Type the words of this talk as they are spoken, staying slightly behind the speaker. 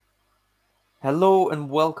Hello and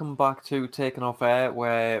welcome back to Taken Off Air,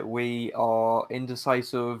 where we are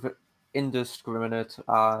indecisive, indiscriminate,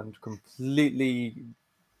 and completely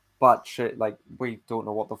batshit. Like, we don't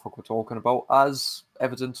know what the fuck we're talking about, as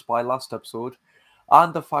evidenced by last episode,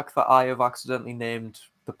 and the fact that I have accidentally named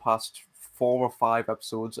the past 4 or 5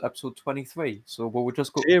 episodes episode 23. So we'll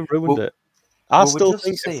just go. Jay ruined We'll, it. I we'll still just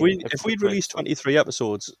think if say we if episode we'd released 23. 23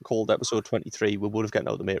 episodes called episode 23, we would have gotten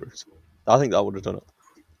out the mirrors. I think that would have done it.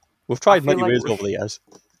 We've I tried feel many like ways over the years.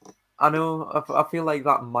 I know. I feel like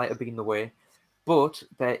that might have been the way. But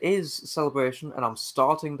there is celebration, and I'm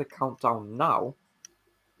starting the countdown now.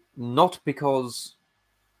 Not because,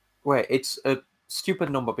 well, it's a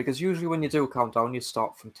stupid number, because usually when you do a countdown, you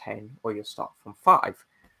start from 10 or you start from 5.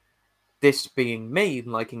 This being me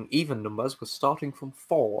liking even numbers, we're starting from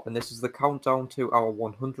 4, and this is the countdown to our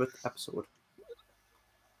 100th episode.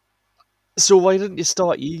 So why didn't you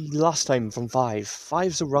start last time from 5?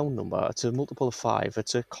 Five's a round number. It's a multiple of 5.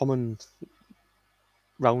 It's a common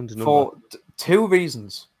round number. For two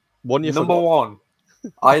reasons. One you Number forgot. one,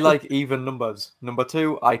 I like even numbers. Number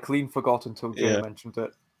two, I clean forgot until Jay Yeah. mentioned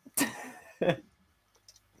it.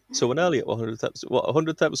 So an earlier 100th episode. What,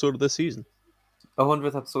 100th episode of this season?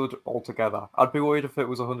 100th episode altogether. I'd be worried if it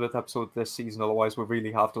was 100th episode this season, otherwise we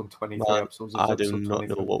really have done 23 Man, episodes. It's I do episode not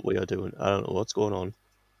know 23. what we are doing. I don't know what's going on.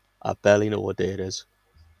 I barely know what day it is.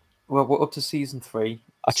 Well, we're up to season 3,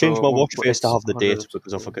 I changed so my watch face to it's have the 100 date episode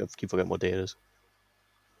because I 3. keep forgetting what day it is.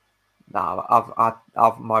 Nah,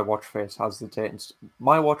 my watch face has the date.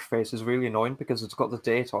 My watch face is really annoying because it's got the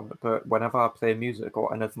date on it, but whenever I play music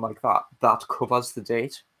or anything like that, that covers the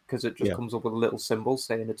date because it just Yeah. comes up with a little symbol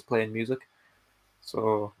saying it's playing music.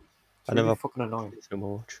 So it's I really never fucking annoying. through my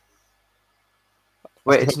watch.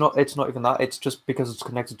 Wait, it's not even that. It's just because it's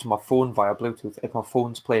connected to my phone via Bluetooth. If my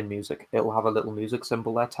phone's playing music, it'll have a little music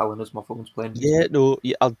symbol there telling us my phone's playing music. Yeah, no,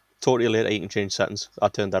 yeah, I'll totally later. You can change settings. I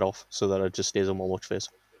turned that off so that it just stays on my watch face.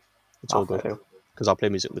 It's Ah, all fair good do. because I play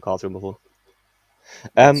music in the car through my phone.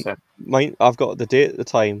 Yeah, same. Mine. I've got the date, the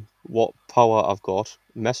time, what power I've got,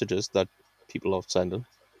 messages that people are sending,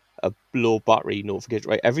 a low battery notification.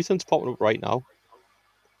 Right, everything's popping up right now,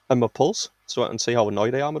 and my pulse, so I can see how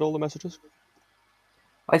annoyed I am at all the messages.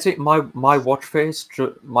 I think my watch face,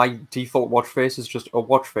 my default watch face is just a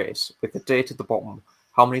watch face with the date at the bottom,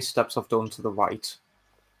 how many steps I've done to the right,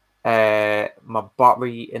 my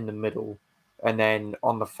battery in the middle, and then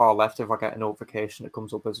on the far left, if I get a notification, it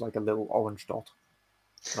comes up as like a little orange dot.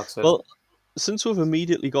 That's it. Well, since we've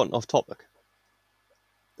immediately gotten off topic,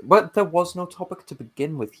 But there was no topic to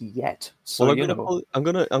begin with yet, so well, you know. I'm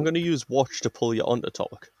gonna use watch to pull you onto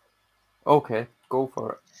topic. Okay, go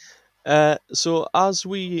for it. So as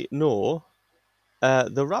we know,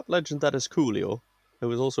 the rap legend that is Coolio, who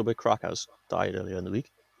was also a big crackers, died earlier in the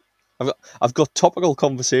week. I've got topical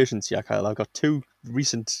conversations here, Kyle. I've got two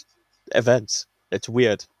recent events. It's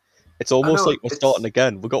weird. It's I almost know like we're starting it's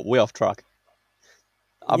again. We got way off track.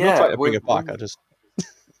 I'm not yeah. trying to bring it back. I just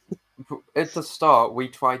At the start, we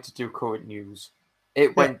tried to do current news. It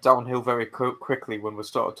yeah. went downhill very quickly when we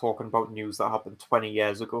started talking about news that happened 20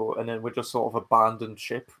 years ago, and then we just sort of abandoned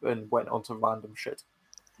ship and went on to random shit.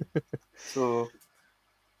 So,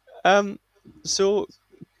 Um. So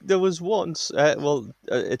there was once.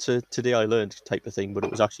 It's a today I learned type of thing, but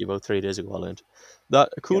it was actually about 3 days ago I learned that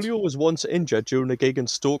yes. Coolio was once injured during a gig in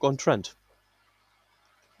Stoke on Trent.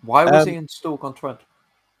 Why was he Um. in Stoke-on-Trent?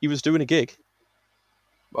 He was doing a gig,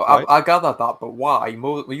 Well, right? I gathered that, but why?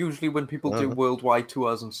 Usually, when people do Uh, worldwide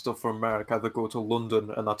tours and stuff from America, they go to London,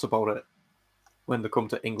 and that's about it. When they come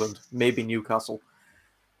to England, maybe Newcastle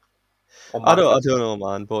or I don't Manchester. know,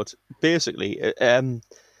 man, but basically, it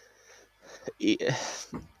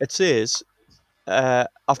it says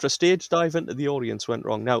after stage dive into the audience went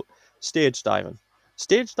wrong. Now, stage diving,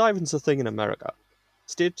 stage diving's a thing in America.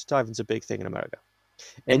 Stage diving's a big thing in America,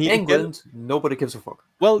 In and you can get England, nobody gives a fuck.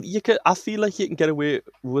 well. You can. I feel like you can get away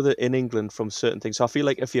with it in England from certain things. So I feel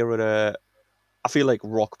like if you're at I feel like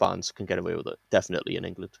rock bands can get away with it definitely in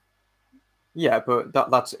England, Yeah, but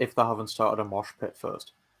that's if they haven't started a mosh pit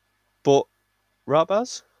first. but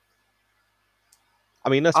rappers. I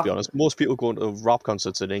mean, let's be I've honest. Most people going to rap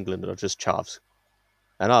concerts in England are just chavs,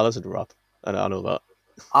 and I listen to rap, and I know that.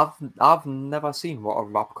 I've never seen what a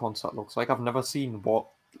rap concert looks like. I've never seen what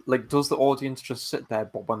like does the audience just sit there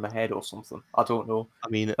bobbing their head or something? I don't know. I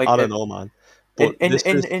mean, Like I don't know, man, in but in this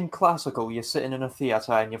in, is in classical, you're sitting in a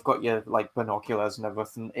theater and you've got your like binoculars and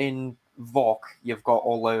everything. In rock, you've got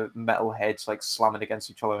all the metal heads like slamming against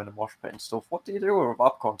each other in a mosh pit and stuff. What do you do at a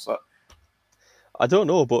rap concert? I don't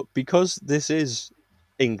know, but because this is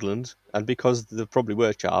England, and because they probably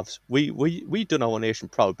were chavs, we done our nation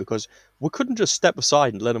proud because we couldn't just step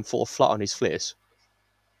aside and let him fall flat on his face.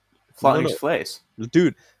 Flat No, on his no, face.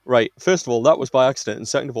 dude. Right. First of all, that was by accident, and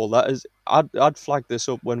second of all, that is I'd flagged this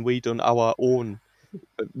up when we done our own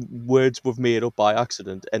words we've made up by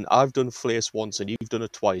accident, and I've done flace once, and you've done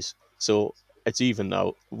it twice, so it's even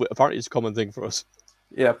now. Apparently, it's a common thing for us.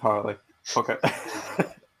 Yeah, apparently. Fuck it.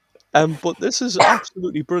 But this is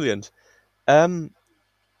absolutely brilliant. Um,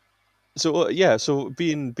 so yeah, so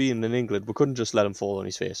being in England, we couldn't just let him fall on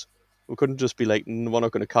his face. We couldn't just be like, "We're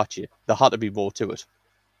not going to catch you." There had to be more to it.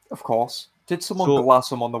 Of course. Did someone So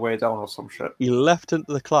glass him on the way down or some shit? he leapt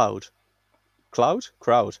into the crowd.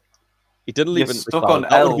 He didn't You're leap into the stuck cloud. on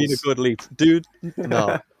That would have been a L's. good leap, dude.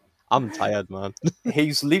 No, I'm tired, man.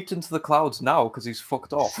 He's leaped into the clouds now because he's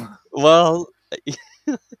fucked off. Well,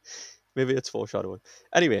 maybe it's foreshadowing.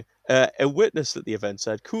 Anyway, a witness at the event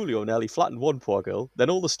said Coolio nearly flattened one poor girl. Then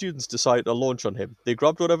all the students decided to launch on him. They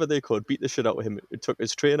grabbed whatever they could, beat the shit out of him. It took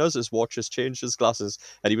his trainers, his watches, changed his glasses,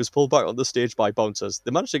 and he was pulled back on the stage by bouncers.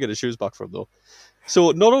 They managed to get his shoes back from him, though.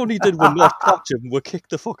 So not only did we not catch him, we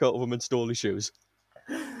kicked the fuck out of him and stole his shoes.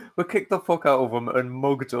 We kicked the fuck out of him and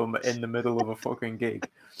mugged him in the middle of a fucking gig.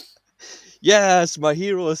 Yes, my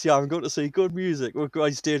hero is here. I'm going to see good music. We're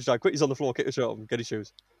going stage dive. Quick, he's on the floor. Kick the shit out of him. Get his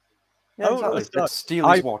shoes. I Yeah, don't exactly. understand. Let's steal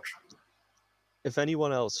his watch. If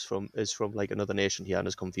anyone else is from like another nation here and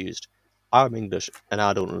is confused, I'm English and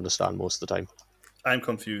I don't understand most of the time. I'm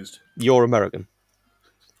confused. You're American.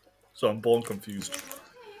 So I'm born confused.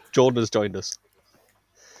 Jordan has joined us.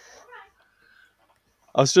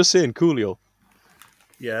 I was just saying, Coolio.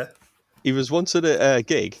 Yeah. He was once at a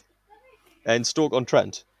gig in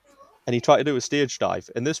Stoke-on-Trent, and he tried to do a stage dive.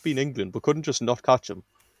 And this being England, we couldn't just not catch him.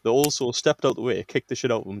 They also stepped out the way, kicked the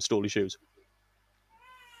shit out of him, and stole his shoes.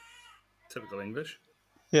 Typical English.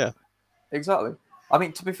 Yeah. Exactly. I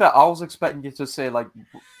mean, to be fair, I was expecting you to say, like,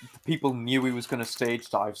 the people knew he was going to stage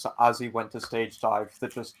dive, so as he went to stage dive, they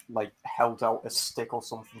just, like, held out a stick or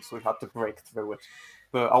something, so he had to break through it.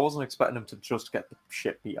 But I wasn't expecting him to just get the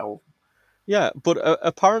shit beat out. Yeah, but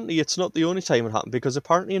apparently it's not the only time it happened, because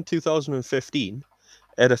apparently in 2015,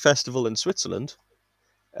 at a festival in Switzerland,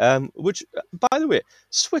 which, by the way,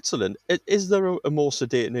 Switzerland, is there a more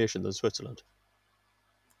sedate nation than Switzerland?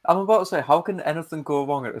 I'm about to say, how can anything go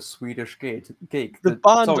wrong at a Swedish gig? The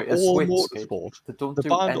band Sorry, a All Swiss gig. Motorsport. They don't The do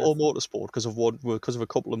band All anything. Motorsport because of a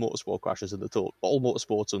couple of motorsport crashes, and they thought all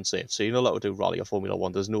motorsport's unsafe. So you're not allowed to do rally or Formula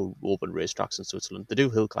One. There's no open racetracks in Switzerland. They do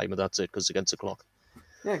hill climb, and that's it because it's against the clock.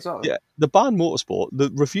 Yeah, exactly. Yeah, the band Motorsport they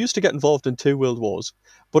refused to get involved in 2 world wars,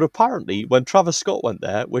 but apparently when Travis Scott went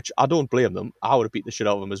there, which I don't blame them, I would have beat the shit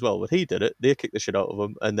out of him as well. But he did it. They kicked the shit out of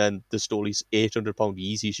him, and then they stole his £800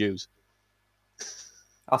 Yeezy shoes.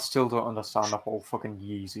 I still don't understand the whole fucking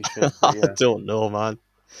Yeezy shit. I But yeah. don't know, man.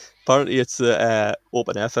 Apparently, it's the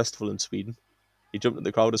open air festival in Sweden. He jumped in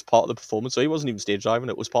the crowd as part of the performance, so he wasn't even stage diving.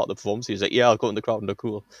 It was part of the performance. He was like, "Yeah, I'll go in the crowd and look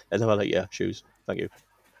cool," and they were like, "Yeah, shoes, thank you."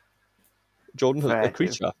 Jordan, Fair a dude.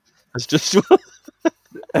 creature, has just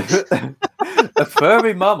A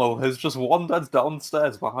furry mammal has just wandered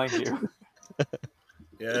downstairs behind you.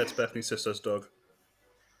 Yeah, it's Bethany's sister's dog.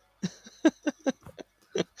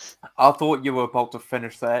 I thought you were about to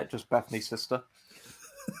finish there, just Bethany's sister.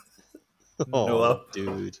 oh, No.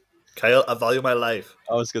 dude. Kyle, I value my life.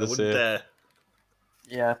 I was I gonna wouldn't say. dare.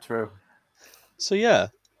 Yeah, true. So yeah.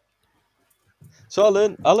 So I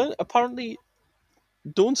learned. Apparently,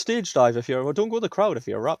 don't stage dive or don't go to the crowd if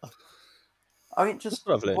you're a rapper. I mean, just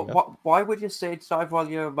That's what I've learned, yeah. why would you stage dive while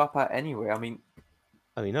you're a rapper anyway? I mean,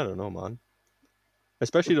 I don't know, man.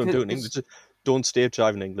 Especially don't do it in England. Just don't stage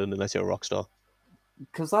dive in England unless you're a rock star.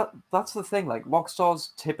 because that's the thing. Like, rock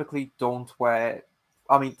stars typically don't wear.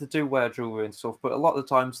 I mean, they do wear jewelry and stuff, but a lot of the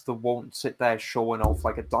times they won't sit there showing off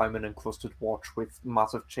like a diamond encrusted watch with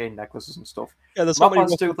massive chain necklaces and stuff. Yeah, there's not many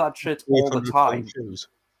Rappers do that shit all the time. shoes.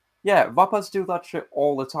 Yeah, rappers do that shit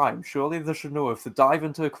all the time. Surely they should know if they dive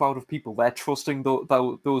into a crowd of people, they're trusting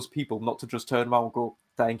those people not to just turn around and go,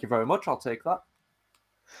 "Thank you very much, I'll take that."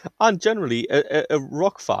 And generally,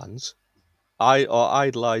 rock fans, are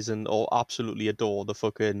idolizing or absolutely adore the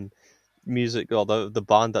fucking music or the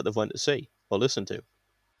band that they've went to see or listen to.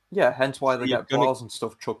 Yeah, hence why So they you're get gonna- bras and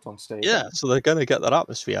stuff chucked on stage. Yeah, so they're gonna get that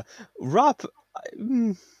atmosphere. Rap,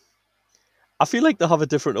 I feel like they have a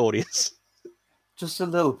different audience. Just a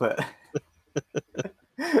little bit.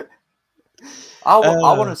 I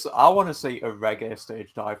want to see a reggae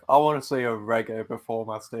stage dive. I want to see a reggae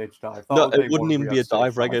performer stage dive. No, it wouldn't even be a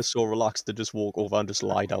dive. Reggae is so relaxed to just walk over and just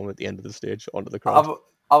lie down at the end of the stage onto the crowd.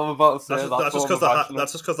 I'm about to say That's just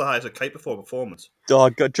because the highest a kite before performance.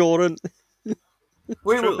 Dog, Jordan.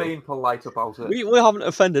 We True, were though. being polite about it. We haven't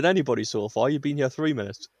offended anybody so far. You've been here 3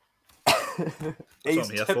 minutes. He's what I'm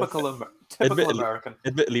here for. typical American.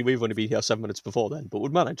 Admittedly, we've only been here 7 minutes before then, but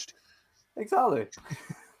we've managed. Exactly.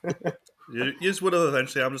 You just would have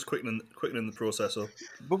eventually. I'm just quickening the process up.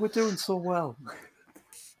 But we're doing so well.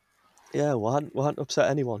 Yeah, we hadn't upset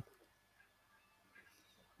anyone.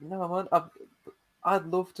 No, man, I'd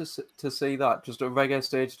love to see that. Just a reggae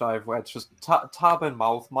stage dive where it's just tab in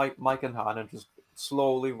mouth, mic in hand, and just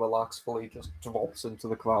slowly, relaxfully just drops into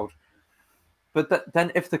the crowd. But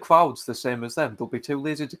then if the crowd's the same as them, they'll be too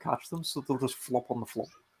lazy to catch them, so they'll just flop on the floor.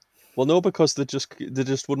 Well, no, because they just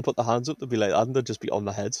wouldn't put their hands up. They'd be like that, and they'd just be on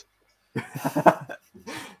their heads.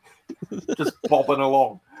 Just bobbing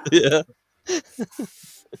along. Yeah.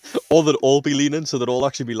 Or they'd all be leaning, so they'd all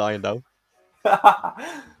actually be lying down.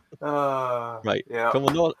 Right. Yeah. Come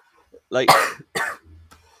on, not like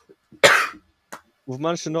we've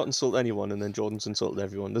managed to not insult anyone, and then Jordan's insulted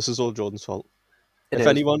everyone. This is all Jordan's fault. If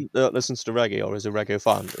anyone that listens to reggae or is a reggae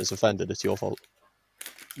fan is offended, it's your fault.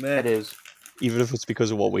 Mate, It is. Even if it's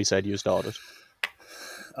because of what we said you started.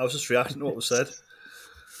 I was just reacting to what was said.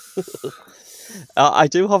 I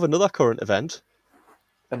do have another current event.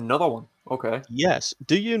 Another one. Okay. Yes.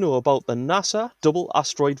 Do you know about the NASA Double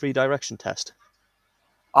Asteroid Redirection Test?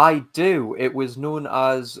 I do. It was known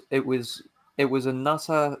as it was a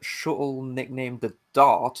NASA shuttle nicknamed the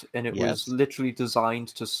DART, and it Yes. was literally designed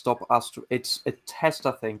to stop It's a test,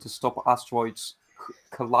 I think, to stop asteroids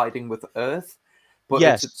colliding with Earth. But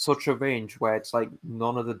Yes. it's at such a range where it's like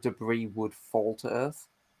none of the debris would fall to Earth.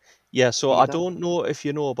 Yeah, so I Either. don't know if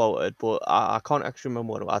you know about it, but I can't actually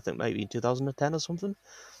remember what it was. I think maybe 2010 or something.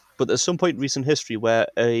 But there's some point in recent history where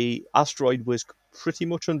a asteroid was pretty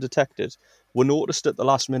much undetected, were noticed at the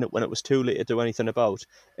last minute when it was too late to do anything about,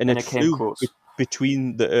 and And it it came flew close.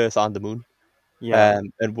 between the Earth and the Moon. Yeah.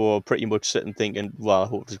 And we're pretty much sitting thinking, well, I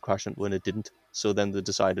hope it crash it when it didn't. So then they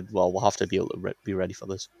decided, well, we'll have to be able to be ready for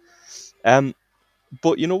this.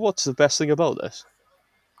 But you know what's the best thing about this?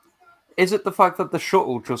 Is it the fact that the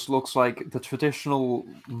shuttle just looks like the traditional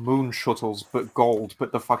moon shuttles but gold,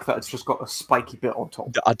 but the fact that it's just got a spiky bit on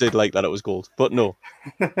top? I did like that it was gold, but no.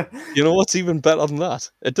 You know what's even better than that?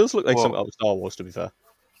 It does look like What? something out of Star Wars, to be fair.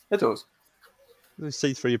 It does. The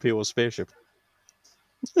C-3PO spaceship.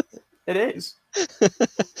 It is.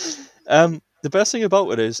 The best thing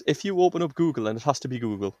about it is, if you open up Google, and it has to be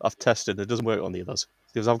Google, I've tested, it doesn't work on the others.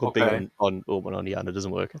 Because I've got Okay. Bing on open on here, and it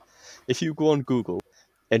doesn't work. If you go on Google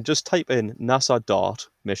and just type in NASA DART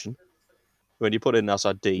mission, when you put in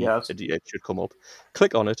NASA D, Yes. it should come up.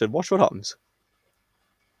 Click on it and watch what happens.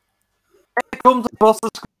 It comes across the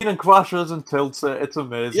screen and crashes and tilts it. It's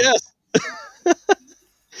amazing. Yes!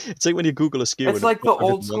 It's like when you Google a skew. It's and like it the pops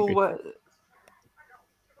up old as a school monkey. where...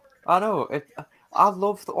 I know. I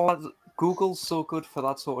love all... Google's so good for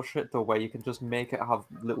that sort of shit, though, where you can just make it have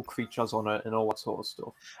little creatures on it and all that sort of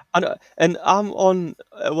stuff. And I'm on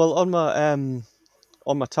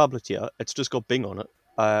my tablet here. It's just got Bing on it.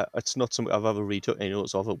 It's not something I've ever retook any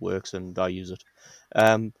notes of. It works and I use it.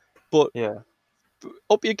 But Yeah.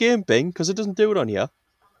 up your game, Bing, because it doesn't do it on here.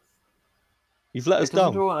 You've let us It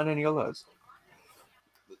doesn't down. do it on any others.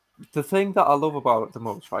 The thing that I love about it the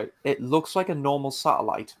most, right? It looks like a normal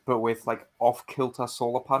satellite, but with like off-kilter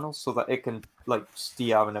solar panels, so that it can like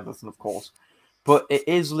steer and everything, of course. But it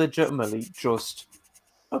is legitimately just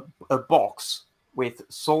a box with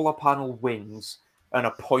solar panel wings and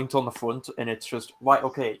a point on the front, and it's just right.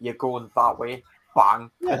 Okay, you're going that way,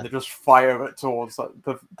 bang, Yeah. and they just fire it towards.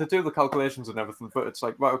 They do the calculations and everything, but it's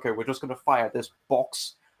like right. Okay, we're just going to fire this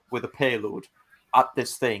box with a payload at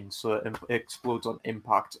this thing, so it explodes on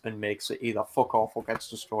impact and makes it either fuck off or gets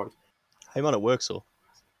destroyed. Hey man, it works though.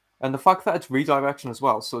 And the fact that it's redirection as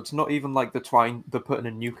well, so it's not even like they're putting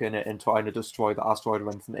a nuke in it and trying to destroy the asteroid or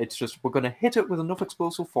anything. It's just we're going to hit it with enough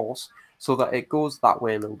explosive force so that it goes that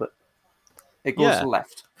way a little bit. It goes Yeah.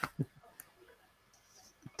 left.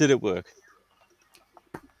 Did it work?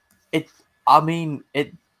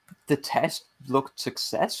 The test looked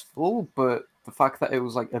successful, but the fact that it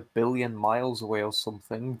was like 1 billion miles away or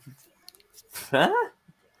something. Huh?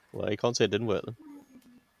 Well, you can't say it didn't work then.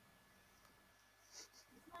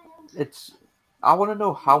 I want to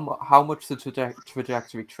know how much the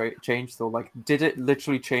trajectory changed though. Like, did it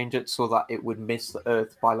literally change it so that it would miss the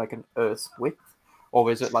Earth by like an Earth's width, or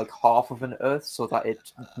is it like half of an Earth so that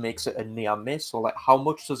it makes it a near miss, or like how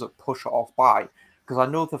much does it push it off by? Because I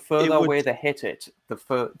know the further away they hit it, the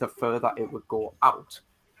further it would go out.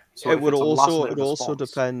 So it if would it's a also last-minute response-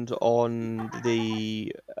 depend on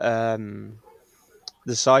the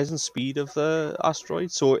size and speed of the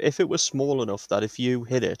asteroid. So if it was small enough that if you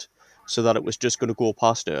hit it so that it was just going to go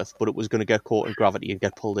past Earth, but it was going to get caught in gravity and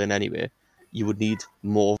get pulled in anyway, you would need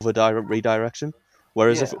more of a direct redirection.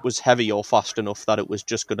 Whereas if Yeah. it was heavy or fast enough that it was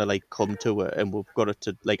just going to like come to it and we've got it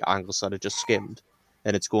to like angles that it just skimmed,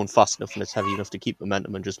 and it's going fast enough and it's heavy enough to keep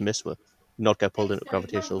momentum and just miss with, not get pulled into a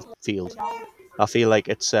gravitational field. I feel like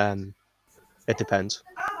it depends.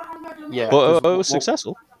 Yeah, But it because was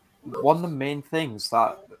successful. one of the main things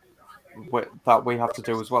that we have to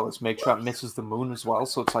do as well is make sure it misses the moon as well.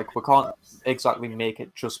 So it's like we can't exactly make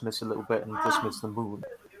it just miss a little bit and just miss the moon.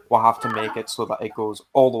 We'll have to make it so that it goes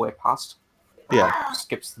all the way past. Yeah,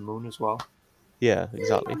 Skips the moon as well. yeah,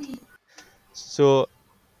 exactly. So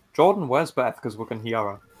Jordan, where's Beth? Because we can hear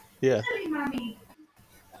her. yeah,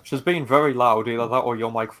 She's being very loud. Either that or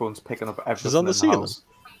your microphone's picking up everything she's on the in the ceiling. house.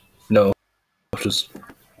 No, just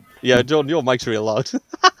Yeah, John, your mic's real loud. in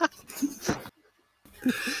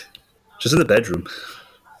the bedroom.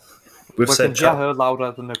 We've We said can hear chat her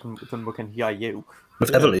louder than we can hear you.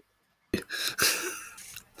 with Yeah. Everly.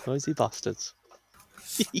 Noisy bastards.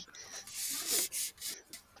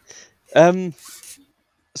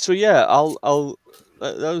 So yeah, I'll.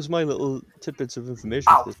 That was my little tidbits of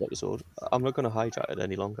information for this episode. I'm not going to hijack it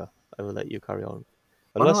any longer. I will let you carry on,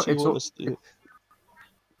 unless you want us to.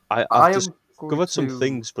 I've I am discovered some to-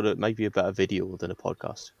 things, but it might be a better video than a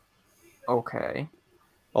podcast. Okay.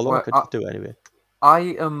 Although Well, I could do it anyway. I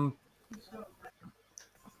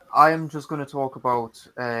am just going to talk about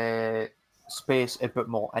space a bit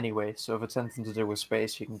more anyway. So if it's anything to do with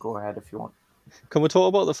space, you can go ahead if you want. Can we talk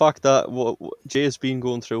about the fact that Jay's been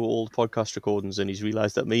going through old podcast recordings and he's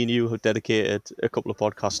realised that me and you have dedicated a couple of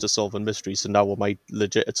podcasts to solving mysteries, so now we might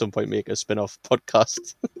legit at some point make a spin-off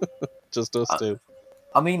podcast. Just us two.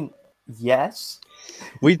 I mean, yes,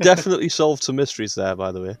 We definitely solved some mysteries there,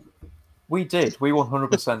 by the way. we did. We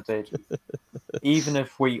 100% did. Even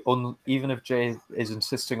if Jay is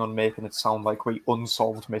insisting on making it sound like we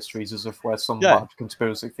unsolved mysteries as if we're some Yeah. mad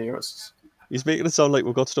conspiracy theorists. He's making it sound like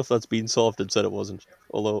we've got stuff that's been solved and said it wasn't.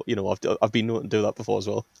 Although, you know, I've been known to do that before as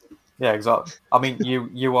well. Yeah, exactly. I mean,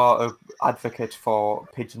 you are an advocate for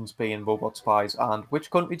pigeons being robot spies, and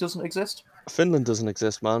which country doesn't exist? Finland doesn't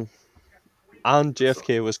exist, man. And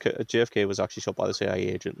JFK was actually shot by the CIA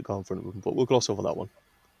agent to confront him, but we'll gloss over that one.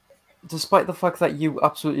 Despite the fact that you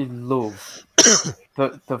absolutely love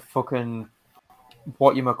the fucking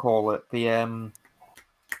what you might call it, the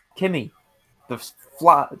Kimmy, the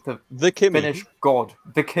Kimmy. Finnish god,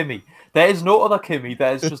 the Kimmy. There is no other Kimmy.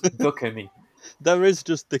 There is just the Kimmy. There is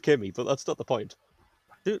just the Kimmy, but that's not the point.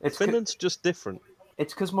 Dude, It's Finland's just different.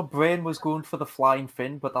 It's because my brain was going for the Flying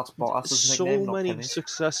Finn, but that's Bottas's So nickname, not many Kimmy.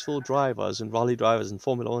 successful drivers and rally drivers and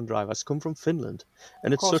Formula One drivers come from Finland,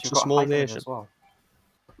 and Of it's course, such you've a got small Häkkinen nation. as well.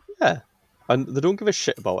 Yeah, and they don't give a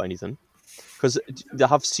shit about anything because they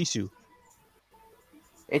have Sisu.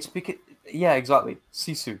 It's because exactly,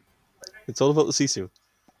 Sisu. It's all about the Sisu,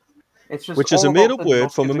 It's just which is all a about made-up the word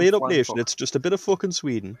not from a giving made-up flying nation. fuck. It's just a bit of fucking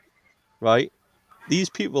Sweden, right? These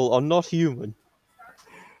people are not human.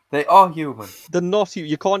 They are human. They're not.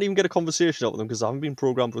 You can't even get a conversation out with them because they haven't been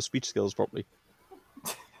programmed with speech skills properly.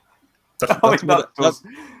 I mean,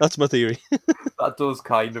 That's my theory. that does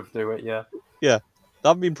kind of do it, yeah. Yeah, they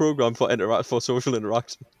haven't been programmed for social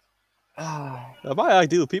interaction. They're my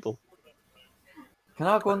ideal people. Can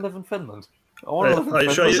I go and live in Finland? I want to live in Are you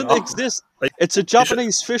Finland. sure It you- doesn't exist. It's a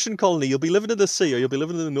Japanese fishing colony. You'll be living in the sea, or you'll be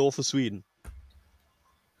living in the north of Sweden.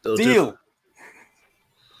 Deal.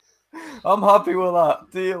 I'm happy with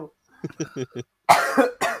that. Deal.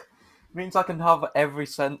 Means I can have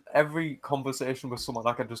every conversation with someone.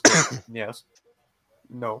 I can just go, yes,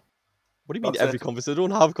 no. What do you mean That's every it. conversation? They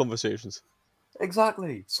don't have conversations.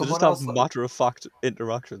 Exactly. They Someone just have else, matter-of-fact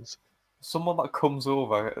interactions. someone that comes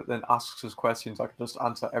over and asks us questions, I can just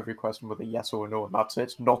answer every question with a yes or a no, and that's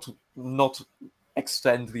it. Not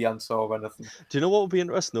extend the answer or anything. Do you know what would be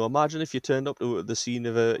interesting though? Imagine if you turned up to the scene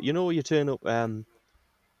of you turn up in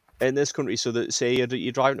this country, so that say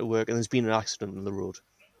you're driving to work and there's been an accident on the road.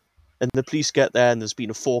 And the police get there and there's been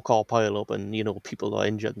a 4-car pile-up and, people are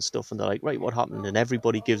injured and stuff. And they're like, right, what happened? And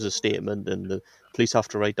everybody gives a statement and the police have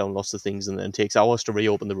to write down lots of things and then it takes hours to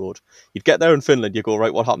reopen the road. You'd get there in Finland, you go,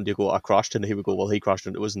 right, what happened? You go, I crashed. And he would go, well, he crashed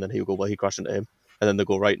into us. And then he would go, well, he crashed into him. And then they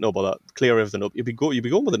go, right, no bother, clear everything up. You'd be going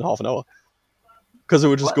within half an hour. Because they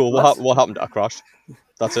would just go, what happened? I crashed.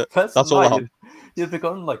 That's it. That's all that happened. You'd be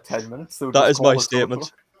gone in like 10 minutes. That is my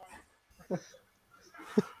statement.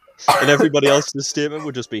 And everybody else's statement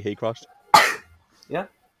would just be, he crashed. Yeah,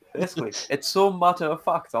 basically. It's so matter of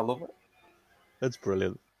fact. I love it. That's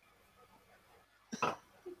brilliant.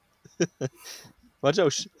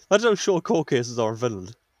 Imagine how short court cases are in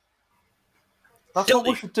Finland. That's what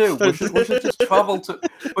we Guilty. should do.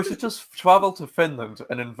 We should just travel to Finland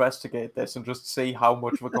and investigate this and just see how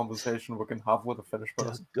much of a conversation we can have with a Finnish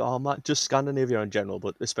person. Oh man, just Scandinavia in general,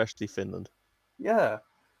 but especially Finland. Yeah,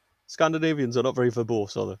 Scandinavians are not very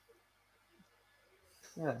verbose, are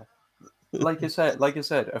they? yeah. Like you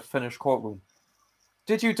said, a Finnish courtroom.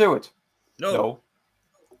 Did you do it? No. No.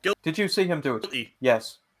 Guilty. Did you see him do it? Guilty.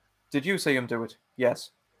 Yes. Did you see him do it?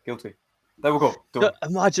 Yes. Guilty. There we go. Done.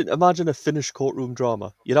 Imagine a Finnish courtroom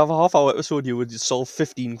drama. You'd have a half-hour episode. You would solve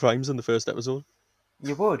 15 crimes in the first episode.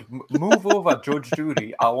 You would. Move over, Judge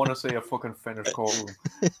Judy. I want to see a fucking Finnish courtroom.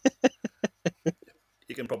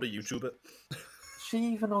 You can probably YouTube it. Is she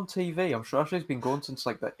even on TV? I'm sure she's been going since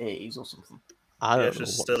like the 80s or something. I don't Yeah, know she what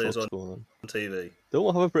still the is fuck's going on. TV. Don't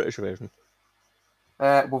we have a British version?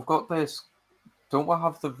 We've got this. Don't we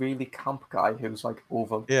have the really camp guy who's like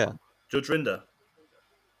over? Yeah, Judge Rinder,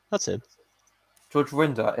 that's him. Judge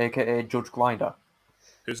Rinder, aka Judge Grinder.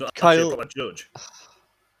 who's not Kyle- actually a proper judge.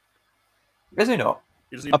 Is he not?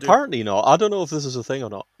 He doesn't even do. Apparently not. I don't know if this is a thing or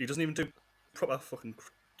not. He doesn't even do proper fucking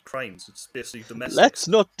crimes. It's basically domestic. Let's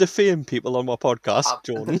not defame people on my podcast, Uh,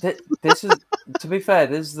 Jordan. This is, to be fair,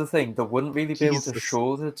 this is the thing. They wouldn't really be able to Jesus.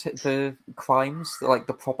 show the crimes, like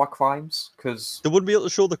the proper crimes, because They wouldn't be able to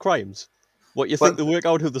show the crimes. What, you Well- think they work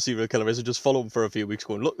out who the serial killer is and just follow him for a few weeks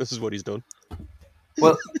going, look, this is what he's done.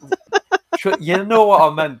 well, you know what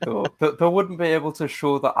I meant though. They wouldn't be able to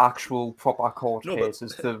show the actual proper court No, but-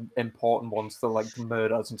 cases, the important ones, the like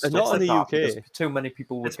murders and stuff not in like the that. UK. Because too many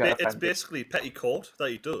people would It's, get it's offended. basically petty court that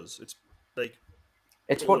he does. It's like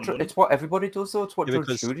It's all what in one. it's what everybody does though. It's what Yeah, Judge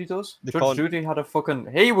because Judy does. they Judge can't- Judy had a fucking.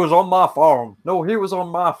 He was on my farm. No, he was on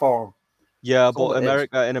my farm. Yeah, That's all but it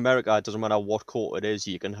is. in America, it doesn't matter what court it is.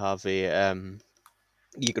 You can have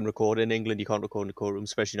you can record in England. You can't record in the courtroom,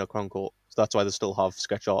 especially not Crown Court. So that's why they still have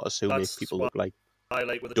sketch artists who make That's people why- look like. I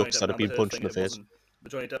like with the Jokes Johnny that Depp have been Amber Heard punched thing. in the It face. wasn't the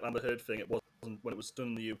Johnny Depp Amber Heard thing. It wasn't when it was done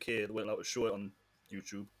in the UK. They weren't allowed to show it on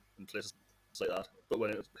YouTube and places like that. But when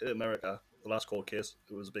it hit America, the last court case,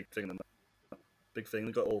 it was a big thing. Big thing.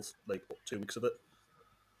 They got all like 2 weeks of it.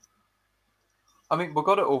 I mean, we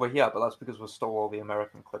got it over here, but that's because we stole all the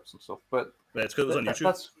American clips and stuff. But Yeah, it's because it was on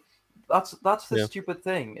YouTube. that's the Yeah. stupid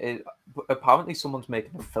thing. Apparently, someone's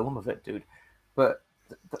making a film of it, dude. But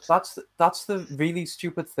that's the really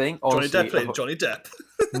stupid thing. Johnny Honestly, Depp played Johnny Depp.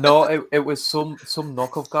 no, it was some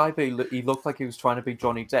knockoff guy, but he looked like he was trying to be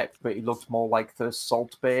Johnny Depp, but he looked more like the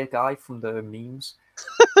Salt Bay guy from the memes.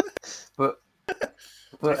 but To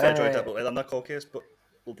be fair, Johnny uh, Depp will on that court case, but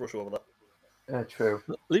we'll brush over that. true.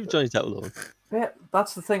 Leave Johnny Depp alone. Yeah,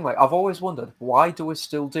 that's the thing. Like, I've always wondered, why do we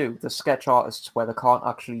still do the sketch artists where they can't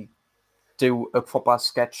actually do a proper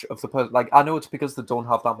sketch of the person? Like, I know it's because they don't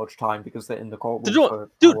have that much time because they're in the courtroom. They don't, for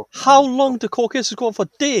dude, hours. how long do court cases go on for?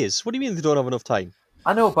 Days? What do you mean they don't have enough time?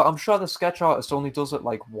 I know, but I'm sure the sketch artist only does it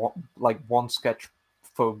like one sketch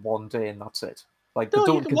for one day, and that's it. Like, they No,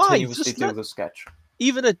 don't why? continuously Just do let- the sketch.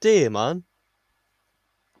 Even a day, man.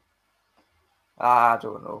 I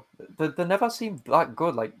don't know. They never seem that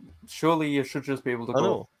good. Like, surely you should just be able to I go.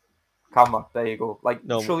 know. Camera, there you go. Like,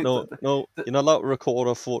 No, surely no, no. You're not allowed to record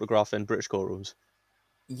or photograph in British courtrooms.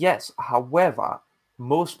 Yes, however,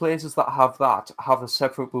 most places that have that have a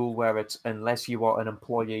separate rule where it's unless you are an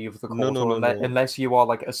employee of the court, No, or no. unless you are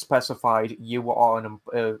like a specified, you are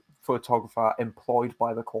a photographer employed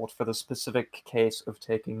by the court for the specific case of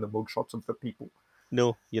taking the mugshots of the people.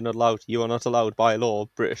 No, you're not allowed. You are not allowed by law,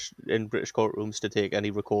 British courtrooms, to take any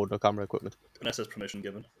recording or camera equipment. Unless there's permission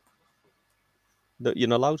given. No, you're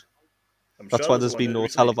not allowed. I'm That's sure why there's there's been one no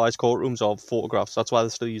recently. televised courtrooms or photographs. That's why they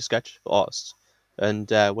still use sketch artists. And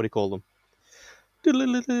what do you call them?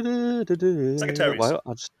 Secretaries. Why,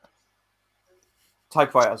 I just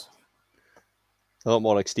Typewriters. a lot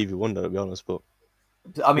more like Stevie Wonder, to be honest. But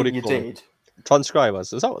I What do mean, you you call them? did.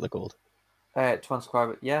 transcribers, is that what they're called?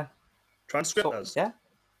 Transcribe it, yeah. Transcriptors. Yeah.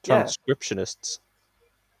 Transcriptionists.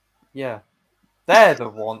 Yeah. They're the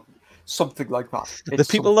one. Something like that. The It's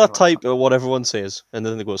people something that like type what everyone says, and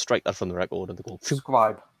then they go strike that from the record, and they go phew.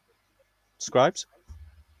 Scribe. Scribes.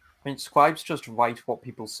 I mean, scribes just write what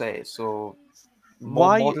people say, so more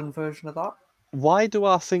Why- modern version of that. Why do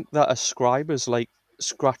I think that a scribe is like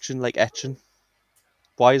scratching, like etching?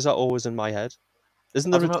 Why is that always in my head?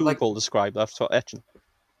 Isn't I there a don't know, tool like- called a scribe that's for etching?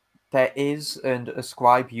 There is, and a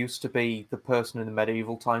scribe used to be the person in the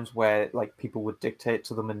medieval times where like people would dictate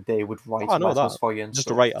to them and they would write I know letters that. for you and Just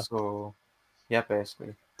a stuff. writer. So, yeah,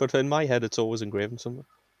 basically. But in my head, it's always engraving somewhere.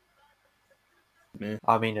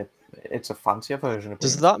 I mean, it's a fancier version of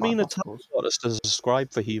Does being that scribe, mean I a tattoo suppose. artist is a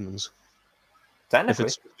scribe for humans? If Technically,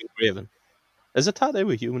 it's engraving, is a tattoo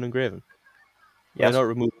a human engraving? yes. You're not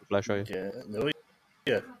removing flesh, are you? Yeah. No.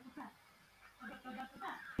 Yeah.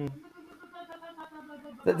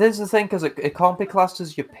 There's the thing, because it can't be classed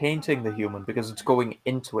as you're painting the human because it's going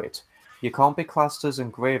into it. You can't be classed as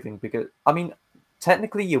engraving because, I mean,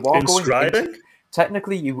 technically you are going into, Inscribing?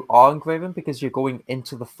 technically you are engraving because you're going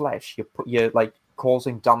into the flesh. You're like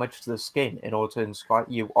causing damage to the skin in order to inscribe.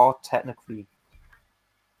 You are technically,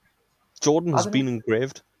 Jordan I has don't been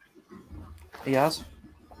engraved. yes,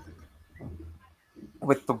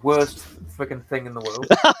 with the worst freaking thing in the world.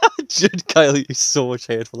 Kyle, you're so much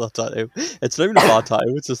hate for that tattoo. It's not even a bad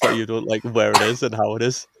tattoo, it's just that you don't like where it is and how it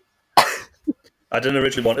is. I didn't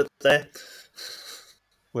originally want it there.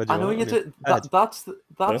 Where do I you know want you it on your did. head?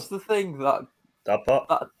 That's the thing that That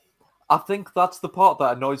part. I think that's the part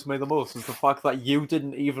that annoys me the most is the fact that you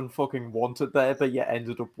didn't even fucking want it there, but you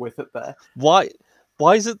ended up with it there. Why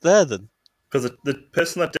is it there then? Because the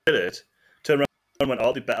person that did it turned around and went, "Oh,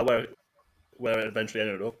 it'll be better where it eventually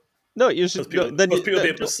ended up." No, you Because should. No, then people you. will be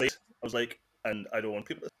able to see it. I was like, and I don't want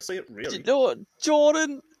people to see it, really. No,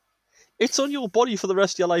 Jordan. It's on your body for the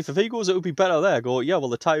rest of your life. If he goes, it would be better there. Go, yeah. Well,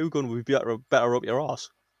 the tattoo gun would be better up your ass.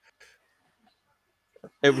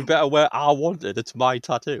 It would be better where I want it. It's my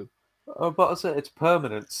tattoo. But I say it's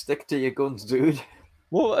permanent. Stick to your guns, dude.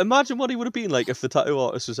 Well, imagine what he would have been like if the tattoo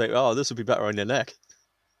artist was like, "Oh, this would be better on your neck."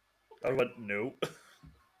 I went, no.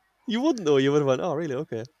 You wouldn't though. You would have went, "Oh, really?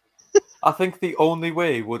 Okay." I think the only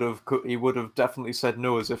way he would have definitely said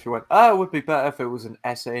no is if he went, it would be better if it was an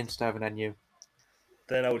SA instead of an NU.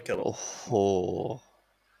 Then I would kill him. Oh.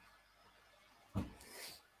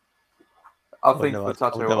 I think the I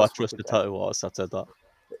tattoo would never artist trust would the be dead. tattoo artist that said that.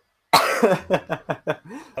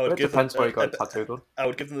 I would It give depends them, where you got a tattoo done. I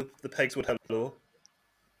would give them the pegs with hello.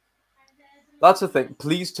 That's the thing.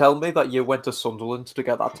 Please tell me that you went to Sunderland to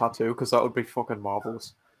get that tattoo, because that would be fucking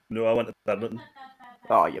marvelous. No, I went to Bedlington.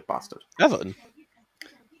 Oh, you bastard. Everton.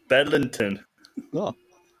 Bedlington. No.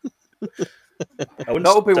 I wouldn't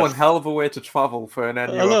That would be stuff- one hell of a way to travel for an I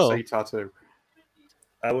know. NUFC tattoo.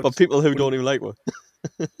 I would, But people who wouldn't- don't even like one.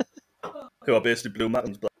 who are basically Blue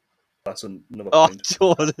Mountains, but that's another Oh, point.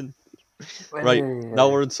 Jordan. Right. Hey, Now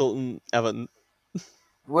we're insulting Everton.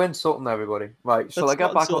 we're insulting everybody. Right, shall Let's I get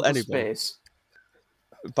not back insult onto anybody. space?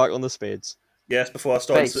 Back on the spades. Yes, before I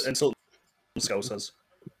start Space. insulting Scousers.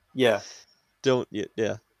 Yeah. Don't. Yeah.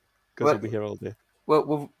 Because Well- we'll be here all day.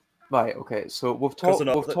 Well, right, okay, so we've Because talked they're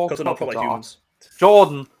not, about the proper dart. humans.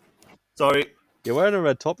 Jordan! Sorry. You're wearing a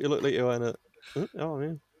red top. You look like you're wearing a. Oh,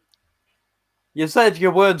 yeah. You said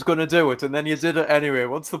you weren't going to do it, and then you did it anyway.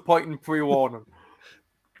 What's the point in pre-warning?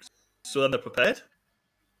 So then they're prepared?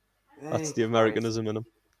 That's Hey, the Americanism in them.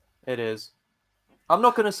 It is. I'm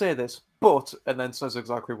not going to say this, but, and then says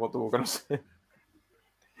exactly what they were going to say.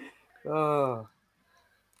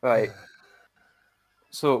 Right.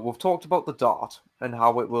 So we've talked about the dart and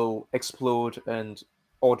how it will explode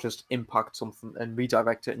or just impact something and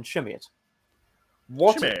redirect it and shimmy it.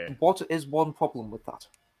 Shimmy. What is one problem with that?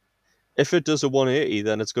 If it does a 180,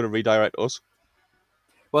 then it's going to redirect us.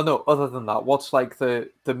 Well, no. Other than that, what's like the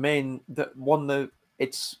main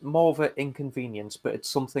it's more of an inconvenience, but it's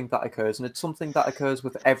something that occurs, and it's something that occurs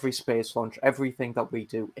with every space launch, everything that we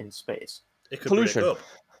do in space. It could Pollution. break up.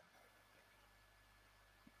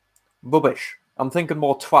 Rubbish. I'm thinking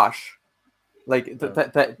more trash. Like if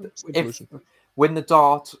pollution. when the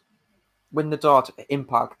dart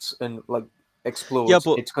impacts and like explodes, Yeah,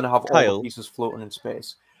 but it's going to have all Kyle- the pieces floating in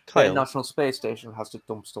space. The Kyle, International Space Station has to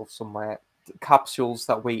dump stuff somewhere. The capsules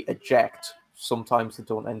that we eject, sometimes they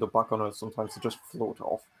don't end up back on Earth, sometimes they just float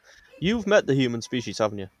off. you've met the human species,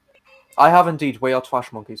 haven't you? I have indeed. We are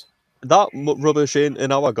trash monkeys. That rubbish ain't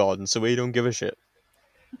in our garden, so we don't give a shit.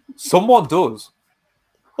 Someone does.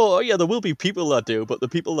 Oh, yeah, there will be people that do, but the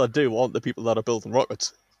people that do aren't the people that are building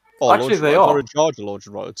rockets. Actually, they are. They're in charge of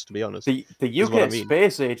launching rockets, to be honest. The Is what I UK mean.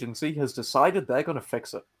 Space Agency has decided they're going to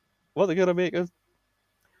fix it. What, they're going to make a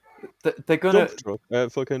They're going dump to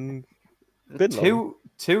truck? Fucking bin lorry?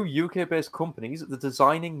 two UK-based companies are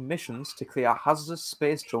designing missions to clear hazardous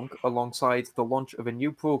space junk alongside the launch of a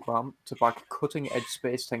new program to back cutting-edge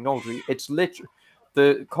space technology. It's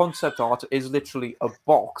the concept art is literally a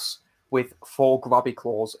box with 4 grabby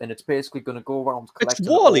claws, and it's basically going to go around collecting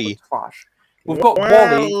all WALL-E. the trash. We've got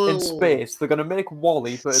WALL-E in space. They're going to make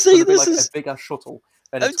WALL-E, but it's See, going to be this like is- a big ass shuttle,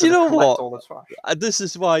 and Do it's you going to know collect what? all the trash. This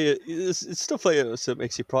is why it's stuff like this that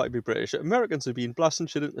makes you proud to be British. Americans have been blasting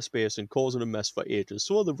shit into space and causing a mess for ages.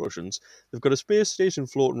 So are the Russians. They've got a space station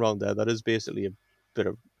floating around there that is basically a bit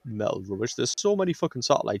of metal rubbish. There's so many fucking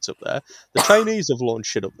satellites up there. The Chinese have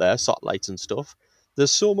launched shit up there, satellites and stuff.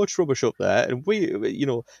 There's so much rubbish up there, and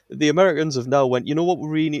the Americans have now went, you know what we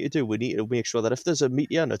really need to do? We need to make sure that if there's a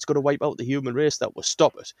meteor and it's going to wipe out the human race, that we'll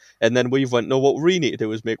stop it. And then we've went, no, what we really need to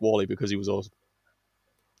do is make WALL-E because he was awesome.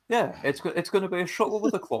 Yeah, it's going to be a shuttle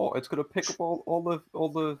with a claw. It's going to pick up all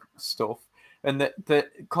the stuff, and the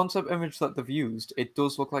concept image that they've used, it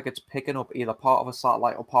does look like it's picking up either part of a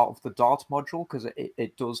satellite or part of the DART module because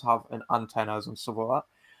it does have an antennas and stuff like that.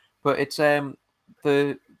 But it's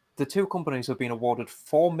the the two companies have been awarded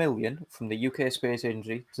 4 million from the UK Space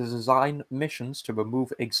Agency to design missions to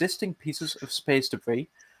remove existing pieces of space debris.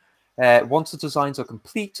 Once the designs are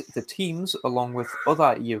complete, the teams, along with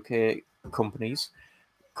other UK companies,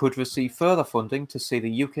 could receive further funding to see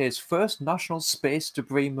the UK's first national space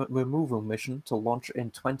debris removal mission to launch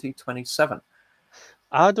in 2027.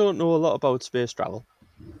 I don't know a lot about space travel.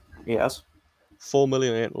 Yes. 4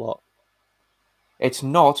 million ain't a lot. It's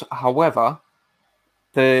not, however,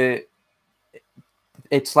 the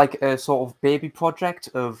it's like a sort of baby project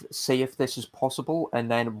of see if this is possible,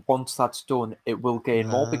 and then once that's done, it will gain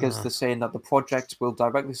more because Ah. they're saying that the project will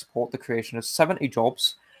directly support the creation of 70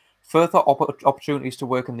 jobs, further opportunities to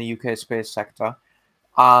work in the UK space sector,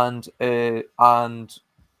 and uh,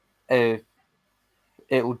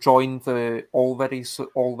 it'll join the already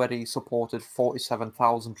supported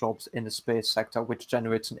 47,000 jobs in the space sector, which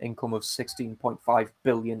generates an income of 16.5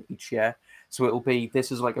 billion each year. So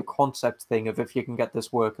this is like a concept thing of if you can get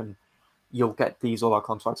this work and you'll get these other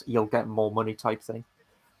contracts, you'll get more money type thing.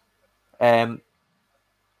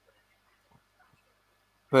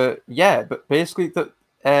 But basically the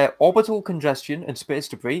orbital congestion and space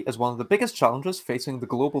debris is one of the biggest challenges facing the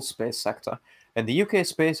global space sector, and the UK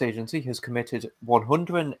Space Agency has committed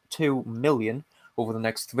 102 million over the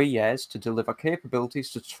next 3 years to deliver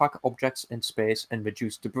capabilities to track objects in space and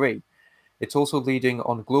reduce debris. It's also leading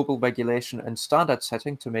on global regulation and standard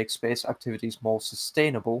setting to make space activities more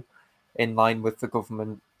sustainable in line with the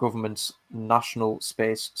government's national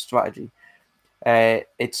space strategy.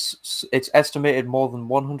 It's estimated more than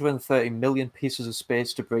 130 million pieces of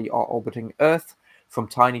space debris are orbiting Earth, from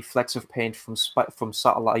tiny flecks of paint from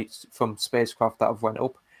satellites from spacecraft that have went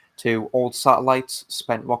up, to old satellites,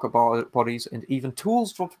 spent rocket bodies, and even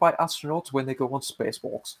tools dropped by astronauts when they go on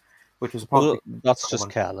spacewalks, which is Well, apparently that's just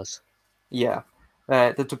common. careless. Yeah.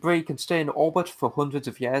 The debris can stay in orbit for hundreds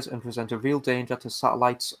of years and present a real danger to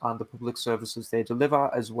satellites and the public services they deliver,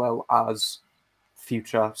 as well as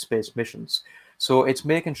future space missions. So it's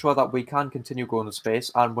making sure that we can continue going to space,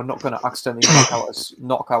 and we're not going to accidentally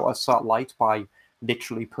knock out a satellite by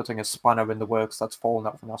literally putting a spanner in the works that's fallen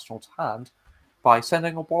out of an astronaut's hand by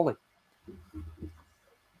sending a Wally.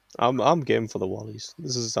 I'm game for the Wallies.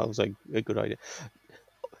 Sounds like a good idea.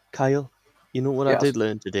 Kyle, you know what I Yes. did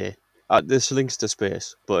learn today? This links to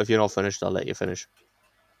space, but if you're not finished, I'll let you finish.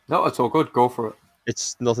 No, it's all good. Go for it.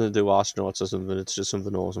 It's nothing to do with astronauts or something. It's just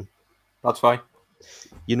something awesome. That's fine.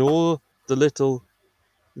 You know the little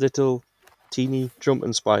teeny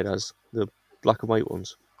jumping spiders, the black and white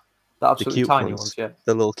ones, The the absolutely cute tiny ones, ones, yeah.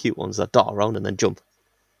 the little cute ones that dart around and then jump.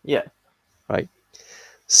 Yeah. Right.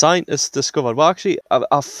 Scientists discovered. Well, actually,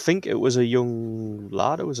 I think it was a young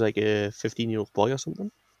lad. It was like a 15-year-old boy or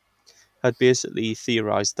something. Had basically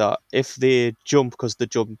theorized that if they jump, because they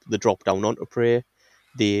drop down onto prey,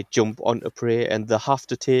 they jump onto prey, and they have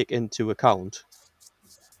to take into account.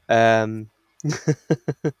 They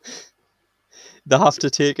have to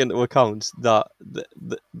take into account that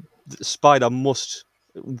the spider must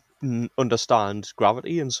understand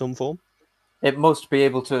gravity in some form. It must be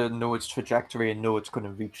able to know its trajectory and know it's going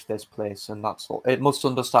to reach this place, and that's all. It must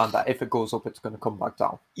understand that if it goes up, it's going to come back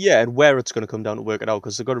down. Yeah, and where it's going to come down to work it out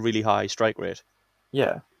because they've got a really high strike rate.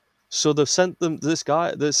 Yeah. So they've sent them this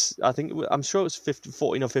guy. I'm sure it was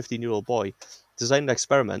 14 or 15-year-old boy designed an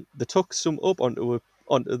experiment. They took some up onto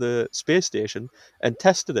the space station and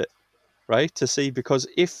tested it, right, to see, because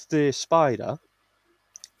if the spider,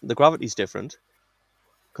 the gravity's different,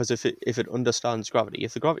 because if it understands gravity,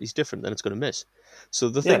 if the gravity's different, then it's going to miss. So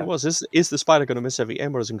the thing Yeah. was, is the spider going to miss every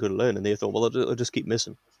time, or is it going to learn? And they thought, well, it'll just keep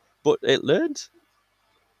missing. But it learned,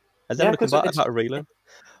 and then Yeah, when it come because back, it had to relearn.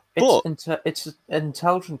 it's But it's an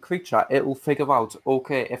intelligent creature. It'll figure out,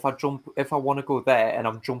 okay, if I want to go there and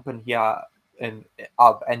I'm jumping here and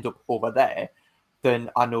I'll end up over there, then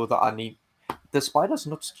I know that I need. The spider's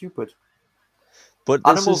not stupid. this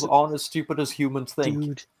Animals is, aren't as stupid as humans think.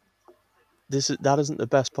 dude, that isn't the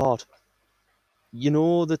best part. You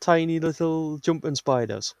know the tiny little jumping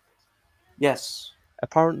spiders? Yes.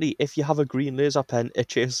 Apparently, if you have a green laser pen, it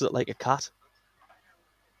chases it like a cat.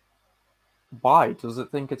 Why? Does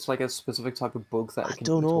it think it's like a specific type of bug that I it can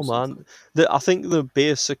don't eat know, or something? man. I think the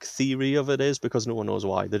basic theory of it is because no one knows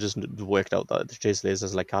why. They just worked out that they chase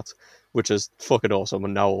lasers like cats, which is fucking awesome.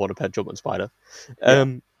 And now I want a pet jumping spider. Yeah.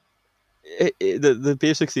 Um, The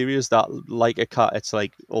basic theory is that, like a cat, it's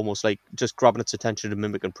like almost like just grabbing its attention and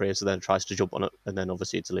mimicking prey, so then it tries to jump on it, and then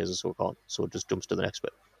obviously it's a laser, so it can't, so it just jumps to the next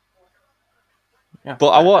bit. Yeah,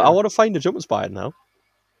 But fair, I fair. want to find a jumping spider now.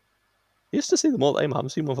 I used to see them all the time. I haven't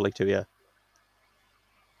seen one for like 2 years.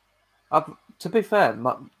 To be fair,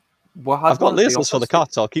 we had I've got one at the lasers for the office.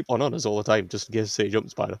 cats, so I'll keep one on us all the time, just in case I see a jumping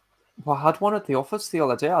spider. We had one at the office the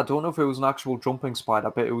other day. I don't know if it was an actual jumping spider,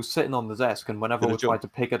 but it was sitting on the desk, and whenever Did it we tried jump? to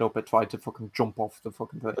pick it up, it tried to fucking jump off the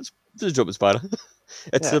fucking thing. It's a jumping spider.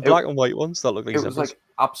 It's Yeah, the black and white ones that look like it was zebras. like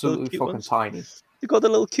The absolutely cute fucking ones. tiny. They got the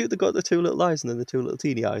little cute. They got the two little eyes and then the two little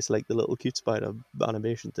teeny eyes, like the little cute spider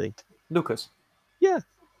animation thing. Lucas, Yeah.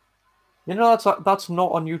 you know that's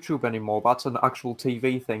not on YouTube anymore. That's an actual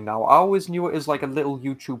TV thing now. I always knew it as like a little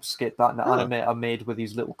YouTube skit that an Oh. animator made with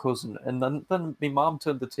his little cousin, and then my mom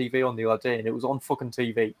turned the TV on the other day, and it was on fucking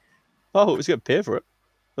TV. Oh, it was getting paid for it.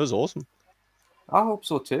 That was awesome. I hope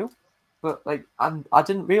so too. But like, I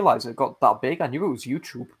didn't realize it got that big. I knew it was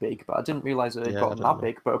YouTube big, but I didn't realize it had Yeah, I gotten don't that know.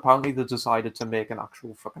 big. But apparently, they decided to make an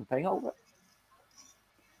actual fucking thing out of it.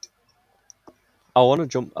 I want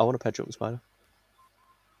to pet jumping spider.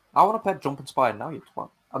 I want to pet jumping spider now. You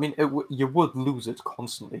twat. I mean, you would lose it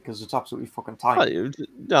constantly because it's absolutely fucking Oh, tiny.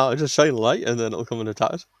 no, just shine a light and then it'll come and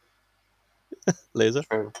attack us. Laser.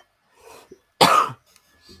 True.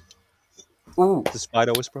 Ooh, The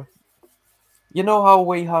spider whisperer. you know how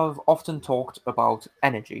we have often talked about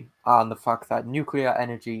energy and the fact that nuclear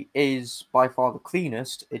energy is by far the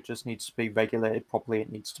cleanest. It just needs to be regulated properly.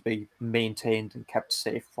 It needs to be maintained and kept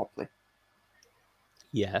safe properly.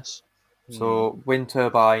 Yes. So wind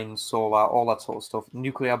turbines, solar, all that sort of stuff.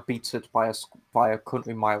 Nuclear beats it by a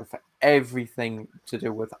country mile for everything to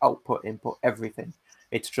do with output, input, everything.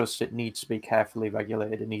 It's just it needs to be carefully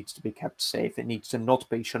regulated. It needs to be kept safe. It needs to not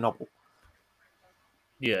be Chernobyl.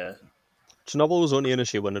 Yeah. Chernobyl was only an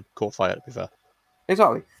issue when it caught fire, to be fair.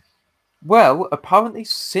 Exactly. Well, apparently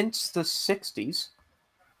since the 60s,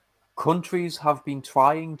 countries have been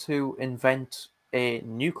trying to invent a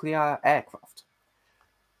nuclear aircraft,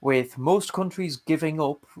 with most countries giving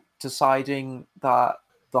up, deciding that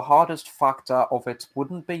the hardest factor of it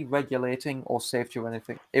wouldn't be regulating or safety or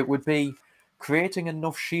anything. It would be creating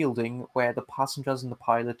enough shielding where the passengers and the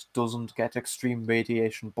pilot doesn't get extreme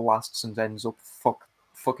radiation blasts and ends up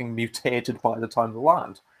fucking mutated by the time they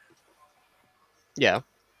land. Yeah.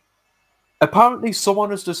 Apparently, someone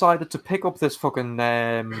has decided to pick up this fucking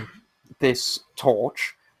this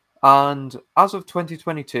torch, and as of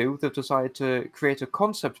 2022, they've decided to create a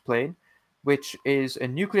concept plane, which is a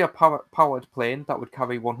nuclear powered plane that would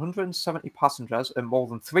carry 170 passengers at more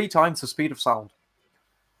than 3 times the speed of sound.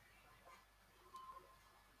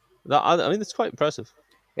 I mean, it's quite impressive.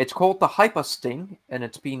 It's called the Hypersting, and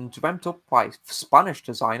it's been dreamt up by Spanish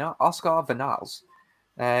designer Oscar Vinales.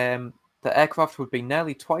 The aircraft would be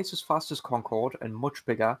nearly twice as fast as Concorde and much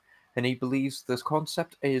bigger, and he believes this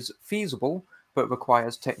concept is feasible but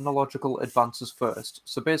requires technological advances first.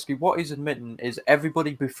 So basically, what he's admitting is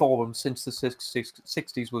everybody before him since the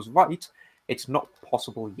 60s was right. It's not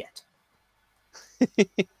possible yet.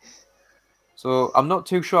 So I'm not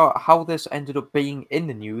too sure how this ended up being in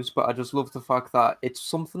the news, but I just love the fact that it's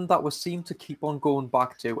something that we seem to keep on going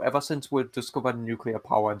back to ever since we discovered nuclear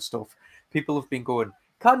power and stuff. People have been going,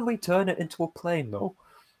 can we turn it into a plane though?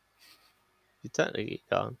 You technically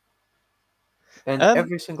can. And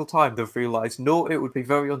every single time they've realised, no, it would be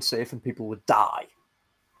very unsafe and people would die.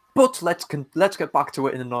 But let's get back to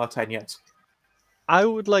it in another 10 years. I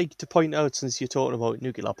would like to point out, since you're talking about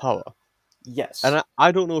nuclear power, Yes. and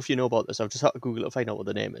I don't know if you know about this, I've just had to Google it to find out what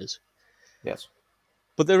the name is. Yes.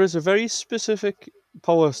 But there is a very specific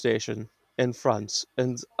power station in France,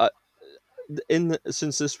 and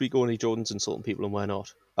since this week only Jordan's insulting people and why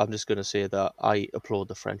not, I'm just going to say that I applaud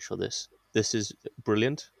the French for this. This is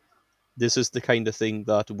brilliant. This is the kind of thing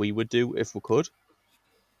that we would do if we could,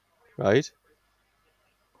 right?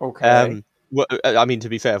 Okay. Well, I mean, to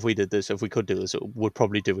be fair, if we could do this, we'd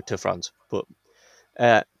probably do it to France. But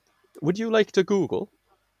would you like to Google,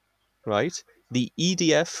 right, the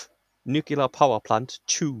EDF nuclear power plant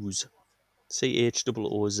Chooz,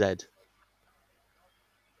 CHOOZ?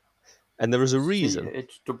 And there is a reason,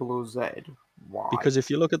 CHOOZ. Why? because if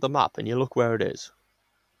you look at the map and you look where it is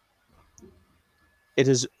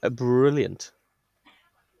brilliant.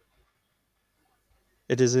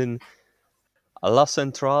 It is in La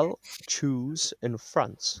Centrale Chooz in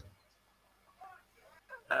France.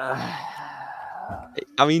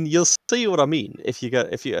 I mean, you'll see what I mean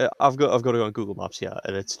I've got to go on Google Maps here,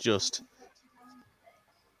 and it's just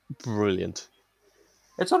brilliant.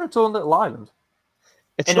 It's on its own little island.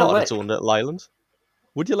 It's In a not on lake. its own little island.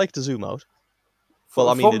 Would you like to zoom out? Well,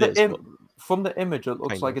 I mean, it is, but From the image, it looks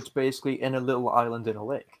kind like of. it's basically in a little island in a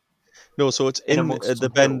lake, No, so it's in in amongst the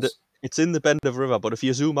some bend. hills. It's in the bend of river, but if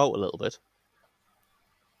you zoom out a little bit,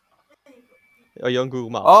 are you on Google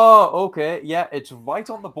Maps? Oh, okay, yeah, it's right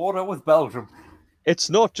on the border with Belgium. It's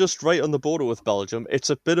not just right on the border with Belgium. It's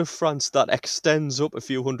a bit of France that extends up a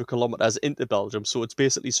few hundred kilometers into Belgium, so it's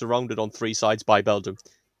basically surrounded on three sides by Belgium.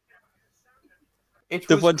 It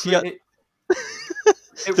The was one here, created.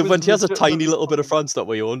 It the was one here's a tiny legitimately little bit of fucking. France that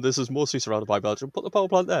we own. This is mostly surrounded by Belgium. Put the power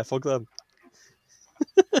plant there. Fuck them.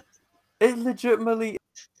 It legitimately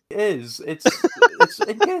is. It's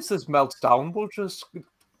in case this melts down, we'll just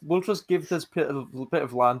give this bit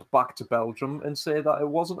of land back to Belgium and say that it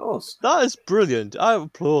wasn't us. That is brilliant. I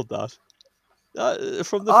applaud that.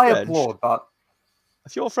 From the I French. applaud that.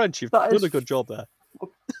 If you're French, you've That done is a good job there.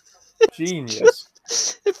 genius.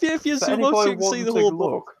 If you For zoom out, so anybody you can see wanting the to take whole a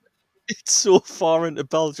book. look, It's so far into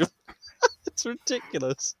Belgium. It's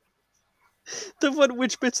ridiculous.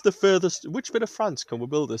 Which bit's the furthest? Which bit of France can we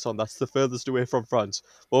build this on? That's the furthest away from France.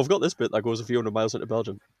 Well, I've got this bit that goes a few hundred miles into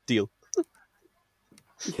Belgium. Deal.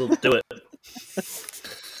 We'll do it.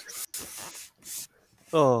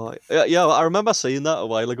 Oh yeah, I remember seeing that a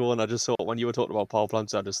while ago, and I just thought when you were talking about power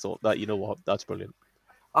plants, I just thought that you know what, that's brilliant.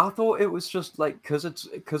 I thought it was just like because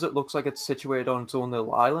it looks like it's situated on its own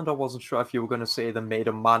little island. I wasn't sure if you were going to say they made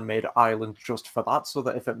a man-made island just for that, so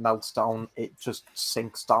that if it melts down, it just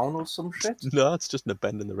sinks down or some shit. No, it's just in a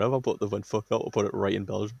bend in the river, but they went fuck out to put it right in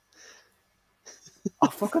Belgium. I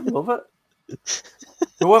fucking love it.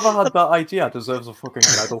 Whoever had that idea deserves a fucking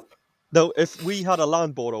medal. Now, if we had a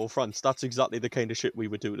land border with France, that's exactly the kind of shit we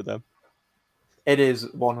would do to them. It is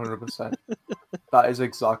 100%. That is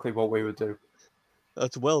exactly what we would do.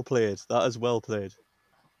 That's well played. That is well played.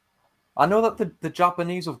 I know that the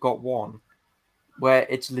Japanese have got one where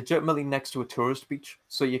it's legitimately next to a tourist beach,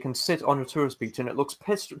 so you can sit on a tourist beach and it looks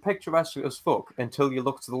picturesque as fuck until you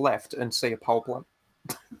look to the left and see a power plant.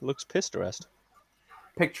 It looks picturesque.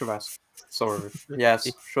 Picturesque. Sorry.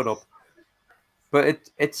 Yes, shut up. But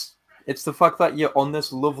it's the fact that you're on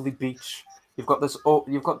this lovely beach. You've got this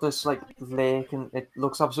like lake, and it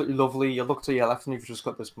looks absolutely lovely. You look to your left, and you've just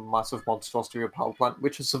got this massive monstrosity of power plant,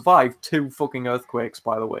 which has survived 2 fucking earthquakes,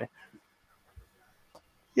 by the way.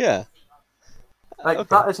 Yeah. Like Okay.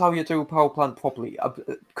 that is how you do a power plant properly.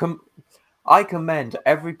 I commend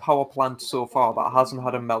every power plant so far that hasn't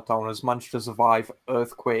had a meltdown, has managed to survive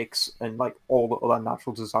earthquakes and like all the other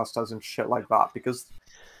natural disasters and shit like that, because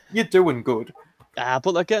you're doing good.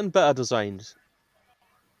 But they're getting better designed.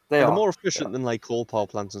 They And they're are. more efficient than like coal power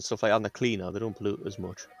plants and stuff like that, and they're cleaner. They don't pollute as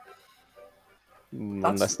much.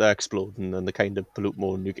 Unless they're exploding, and they kind of pollute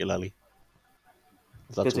more nuclearly.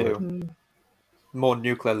 If They that's a word. do. More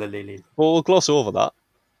nuclear lily. Well, we'll gloss over that.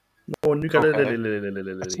 Oh,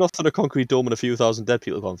 It's nothing a concrete dome and a few thousand dead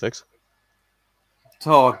people can't fix.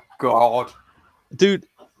 Oh god. Dude,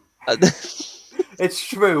 It's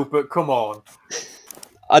true, but come on.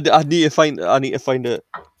 I need to find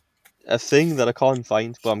a thing that I can't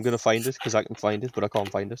find, but I'm gonna find it because I can find it, but I can't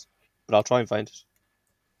find it. But I'll try and find it.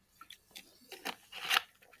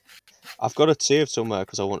 I've got it saved somewhere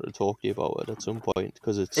because I wanted to talk to you about it at some point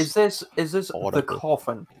because it's Is this the audible.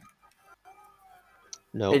 coffin?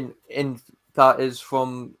 No. In that is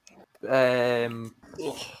from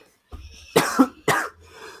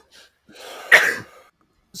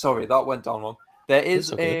sorry, that went down wrong. There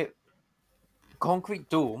is okay. a concrete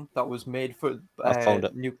dome that was made for I found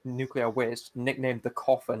it. nuclear waste, nicknamed the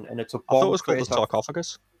coffin, and it's a I thought it bomb was called the crater.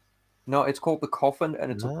 sarcophagus. No, it's called the coffin,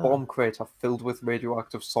 and it's a Nah. bomb crater filled with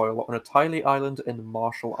radioactive soil on a tiny island in the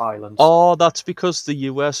Marshall Islands. Oh, that's because the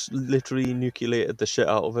US literally nucleated the shit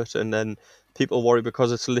out of it, and then people worry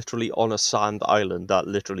because it's literally on a sand island that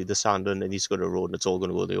literally the sand underneath's going to erode and it's all going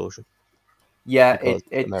to go to the ocean. Yeah, Because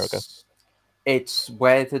America. it's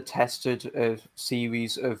where they tested a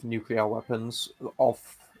series of nuclear weapons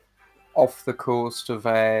off the coast of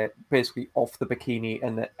basically off the Bikini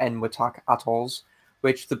and the Enwatake atolls,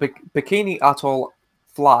 which the Bikini Atoll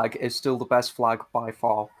flag is still the best flag by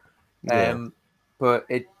far. Yeah. But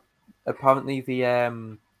it apparently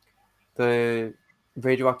the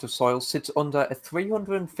radioactive soil sits under a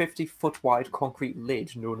 350-foot wide concrete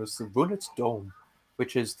lid known as the Runnet Dome,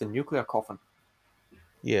 which is the nuclear coffin.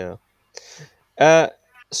 Yeah.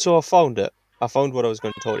 So I found it. I found what I was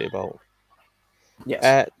going to talk to you about.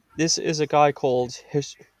 Yes. This is a guy called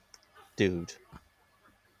Dude.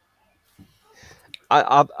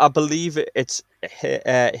 I believe it's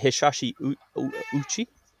Hisashi Uchi.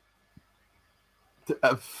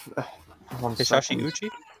 Hisashi Uchi.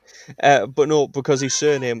 But no, because his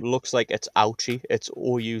surname looks like it's Ouchi. It's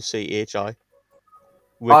Ouchi.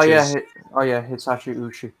 which Oh yeah, is Hisashi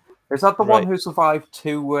Uchi. Is that the one right. who survived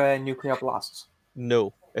 2 nuclear blasts?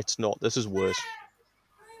 No, it's not. This is worse.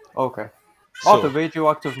 Okay. Oh, the So,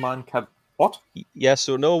 radioactive man kept. What? yeah,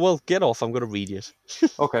 so no, well, get off. I'm going to read it.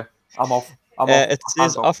 Okay, I'm off. I'm off. It Hands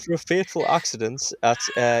says off. after a fateful accident at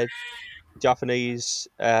Japanese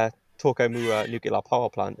Tokaimura nuclear power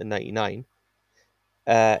plant in '99,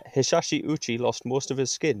 Hisashi Uchi lost most of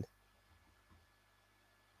his skin.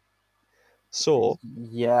 So,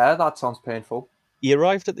 Yeah, that sounds painful. he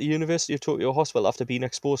arrived at the University of Tokyo Hospital after being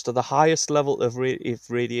exposed to the highest level of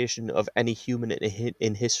radiation of any human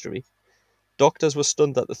in history. Doctors were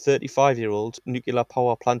stunned that the 35-year-old nuclear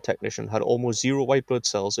power plant technician had almost zero white blood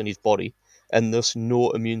cells in his body and thus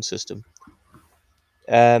no immune system.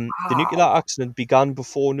 The nuclear Ow. accident began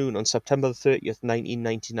before noon on September 30th,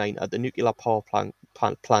 1999, at the nuclear power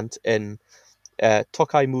plant in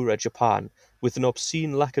Tokaimura, Japan, with an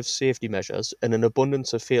obscene lack of safety measures and an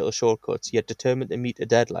abundance of fatal shortcuts, yet determined to meet a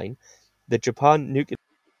deadline. The Japan Nuclear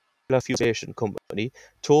Fusion Company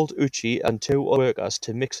told Uchi and 2 workers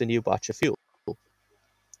to mix a new batch of fuel.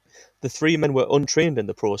 The 3 men were untrained in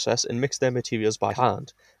the process and mixed their materials by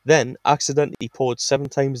hand, then accidentally poured 7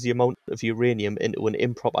 times the amount of uranium into an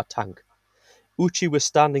improper tank. Uchi was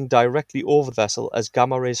standing directly over the vessel as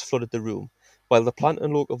gamma rays flooded the room. While the plant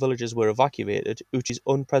and local villagers were evacuated, Uchi's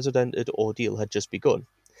unprecedented ordeal had just begun.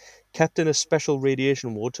 Kept in a special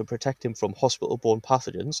radiation ward to protect him from hospital-borne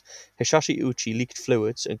pathogens, Hisashi Uchi leaked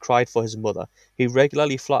fluids and cried for his mother. He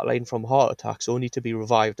regularly flatlined from heart attacks, only to be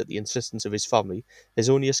revived at the insistence of his family. His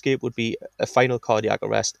only escape would be a final cardiac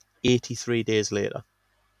arrest 83 days later.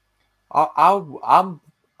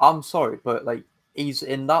 I'm sorry, but like he's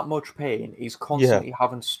in that much pain. He's Yeah, constantly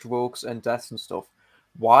having strokes and deaths and stuff.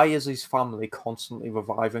 Why is his family constantly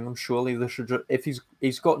reviving him? Surely they should. If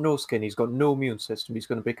he's got no skin, he's got no immune system. He's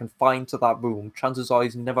going to be confined to that room. Chances are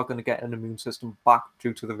he's never going to get an immune system back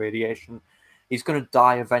due to the radiation. He's going to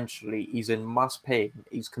die eventually. He's in mass pain.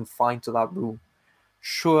 He's confined to that room.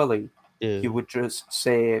 Surely yeah. you would just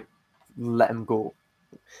say, let him go.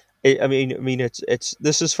 It's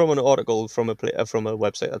this is from an article from from a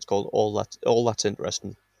website that's called All That's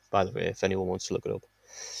Interesting. By the way, if anyone wants to look it up.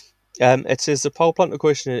 It says the power plant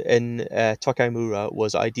location in Tokaimura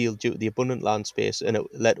was ideal due to the abundant land space, and it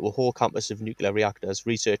led to a whole campus of nuclear reactors,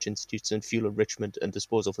 research institutes, and fuel enrichment and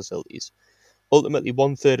disposal facilities. Ultimately,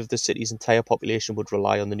 1/3 of the city's entire population would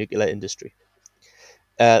rely on the nuclear industry.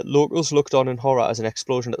 Locals looked on in horror as an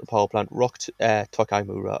explosion at the power plant rocked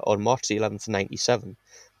Tokaimura on March 11th, 1997.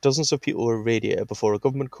 Dozens of people were irradiated before a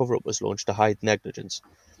government cover-up was launched to hide negligence.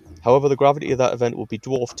 However, the gravity of that event would be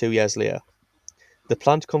dwarfed 2 years later. The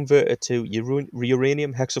plant converted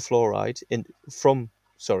uranium hexafluoride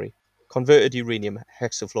converted uranium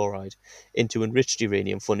hexafluoride into enriched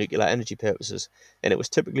uranium for nuclear energy purposes, and it was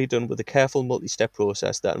typically done with a careful multi-step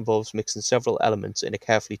process that involves mixing several elements in a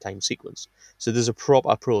carefully timed sequence. So there's a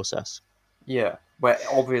proper process. Yeah, where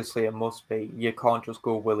obviously it must be. You can't just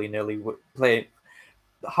go willy nilly play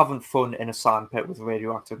having fun in a sandpit with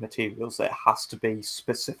radioactive materials. It has to be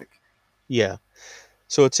specific. Yeah.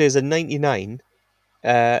 So it says in '99,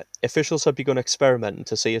 officials had begun experimenting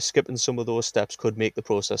to see if skipping some of those steps could make the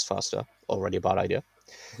process faster. Already a bad idea.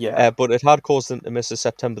 Yeah, But it had caused them to miss the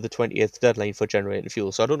September the 20th deadline for generating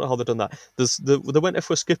fuel. So I don't know how they've done that. They went, if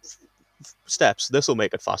we skip steps, this will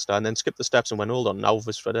make it faster, and then skip the steps and went, hold on, now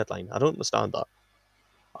this for a deadline. I don't understand that.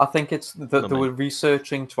 I think it's that I they mean, were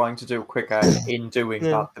researching, trying to do quicker, and in doing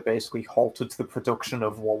yeah. that, they basically halted the production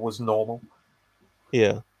of what was normal,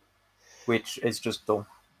 Yeah. which is just dumb.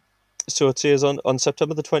 So it says on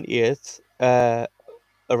September the 28th,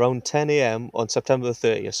 around 10 a.m. on September the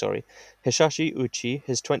 30th, sorry, Hisashi Uchi,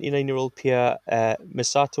 his 29-year-old peer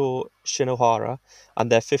Misato Shinohara, and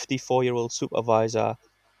their 54-year-old supervisor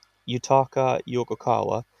Yutaka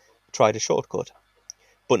Yokokawa tried a shortcut.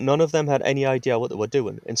 But none of them had any idea what they were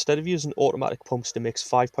doing. Instead of using automatic pumps to mix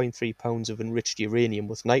 5.3 pounds of enriched uranium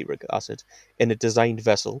with nitric acid in a designed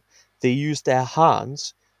vessel, they used their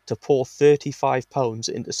hands to pour 35 pounds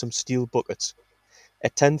into some steel buckets.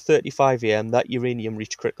 At 10:35 a.m., that uranium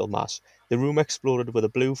reached critical mass. The room exploded with a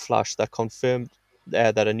blue flash that confirmed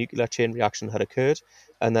that a nuclear chain reaction had occurred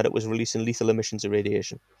and that it was releasing lethal emissions of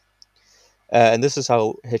radiation. And this is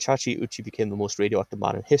how Hisashi Uchi became the most radioactive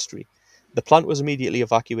man in history. The plant was immediately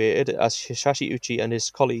evacuated as Hisashi Uchi and his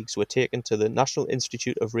colleagues were taken to the National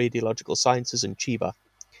Institute of Radiological Sciences in Chiba.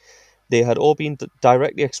 They had all been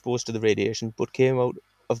directly exposed to the radiation, but came out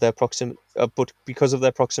of their proximity. But because of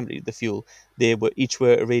their proximity to the fuel, they were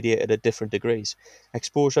irradiated at different degrees.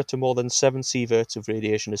 Exposure to more than 7 sieverts of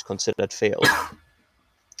radiation is considered fatal.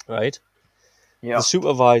 Right. The Yeah,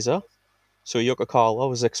 supervisor So Yokokawa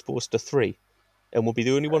was exposed to 3 and would be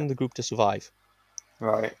the only one in the group to survive.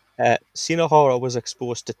 Right. Shinohara was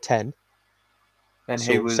exposed to 10. And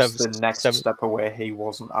he So was the next seven. step away. He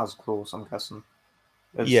wasn't as close, I'm guessing,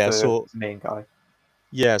 as Yeah, the main guy.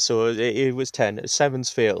 so it was 10. 7's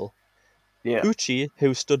fatal. Yeah. Uchi,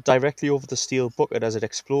 who stood directly over the steel bucket as it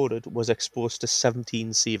exploded, was exposed to 17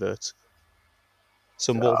 sieverts.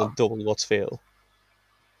 So more than double what's fatal.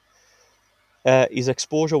 His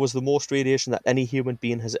exposure was the most radiation that any human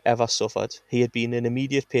being has ever suffered. He had been in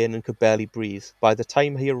immediate pain and could barely breathe. By the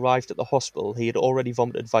time he arrived at the hospital, he had already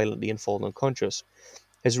vomited violently and fallen unconscious.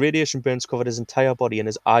 His radiation burns covered his entire body and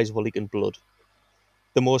his eyes were leaking blood.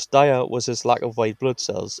 The most dire was his lack of white blood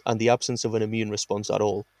cells and the absence of an immune response at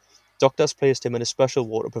all. Doctors placed him in a special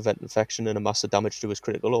ward to prevent infection and amass the damage to his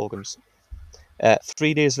critical organs.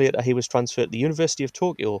 3 days later, he was transferred to the University of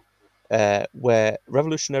Tokyo, where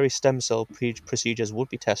revolutionary stem cell procedures would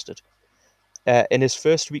be tested. In his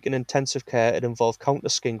first week in intensive care, it involved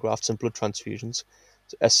countless skin grafts and blood transfusions.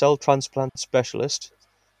 A cell transplant specialist,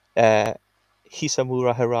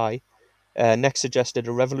 Hisamura Hirai, next suggested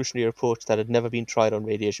a revolutionary approach that had never been tried on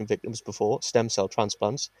radiation victims before: stem cell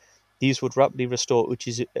transplants. These would rapidly restore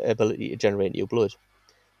Uchi's ability to generate new blood.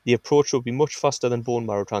 The approach would be much faster than bone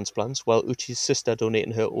marrow transplants, while Uchi's sister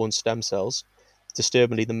donating her own stem cells.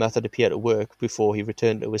 Disturbingly, the method appeared to work before he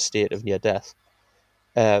returned to his state of near death.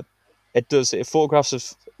 Photographs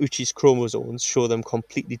of Uchi's chromosomes show them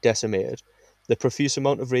completely decimated. The profuse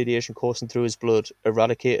amount of radiation coursing through his blood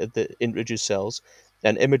eradicated the introduced cells,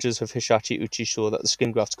 and images of Hishachi Uchi show that the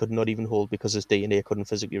skin grafts could not even hold because his DNA couldn't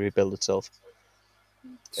physically rebuild itself.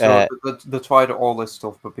 So they tried all this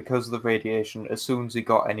stuff, but because of the radiation, as soon as he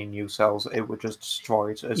got any new cells, it would just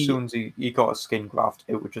destroy it. As soon as he got a skin graft,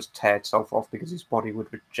 it would just tear itself off because his body would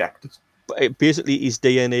reject it. Basically, his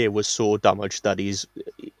DNA was so damaged that his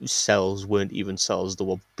cells weren't even cells; they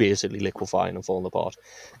were basically liquefying and falling apart.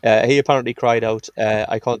 He apparently cried out,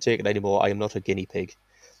 "I can't take it anymore. I am not a guinea pig."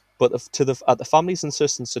 But at the family's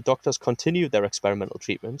insistence, the doctors continued their experimental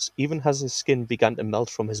treatments, even as his skin began to melt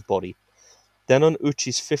from his body. Then, on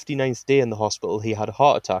Uchi's 59th day in the hospital, he had a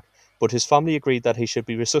heart attack, but his family agreed that he should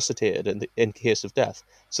be resuscitated in case of death,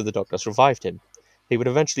 so the doctors revived him. He would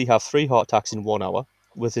eventually have 3 heart attacks in 1 hour.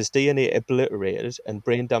 With his DNA obliterated and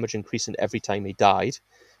brain damage increasing every time he died,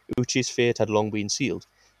 Uchi's fate had long been sealed.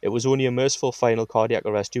 It was only a merciful final cardiac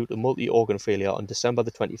arrest due to multi-organ failure on December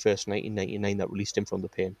the 21st, 1999 that released him from the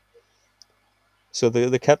pain. So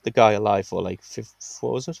they kept the guy alive for like,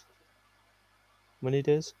 what was it? How many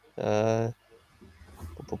days? I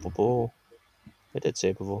did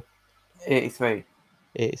say before. 83.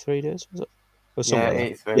 83 days, was it? Or Yeah, somewhere there.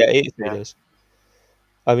 83. Yeah, 83 Yeah. days.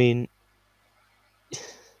 I mean,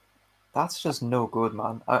 That's just no good,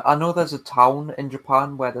 man. I know there's a town in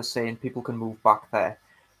Japan where they're saying people can move back there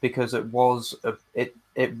because it was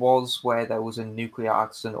where there was a nuclear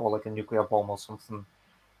accident or like a nuclear bomb or something,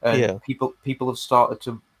 and yeah. people have started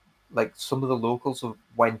to, like, some of the locals have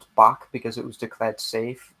went back because it was declared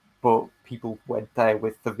safe, but people went there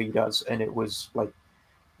with the Vidas and it was like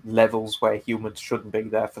levels where humans shouldn't be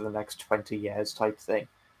there for the next 20 years type thing.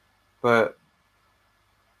 But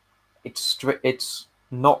it's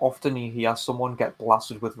not often you hear someone get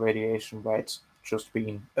blasted with radiation where it's just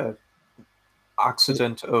been an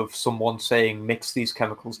accident of someone saying mix these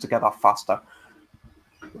chemicals together faster.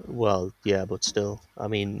 Well, yeah, but still. I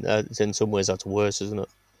mean, in some ways that's worse, isn't it?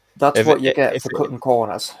 That's what you get If for cutting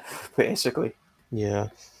corners, basically. yeah.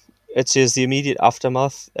 It says the immediate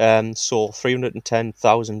aftermath saw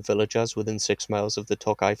 310,000 villagers within 6 miles of the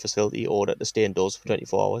Tokai facility ordered to stay indoors for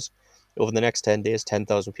 24 hours. Over the next 10 days,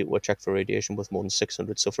 10,000 people were checked for radiation, with more than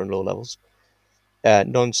 600 suffering low levels.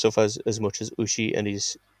 None suffers as much as Uchi and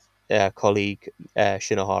his colleague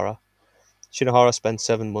Shinohara. Shinohara spent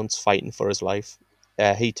 7 months fighting for his life.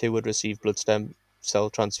 He too would receive blood stem cell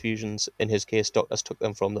transfusions. In his case, doctors took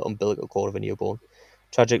them from the umbilical cord of a newborn.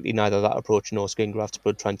 Tragically, neither that approach nor skin grafts,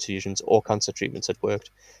 blood transfusions, or cancer treatments had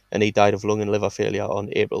worked, and he died of lung and liver failure on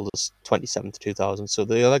April 27th, 2000. So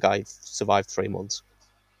the other guy survived 3 months.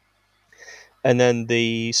 And then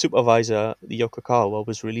the supervisor, Yokokawa,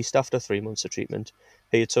 was released after 3 months of treatment.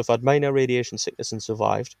 He had suffered minor radiation sickness and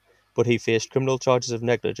survived, but he faced criminal charges of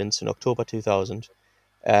negligence in October 2000.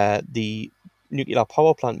 The nuclear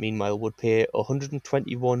power plant, meanwhile, would pay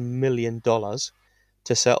 $121 million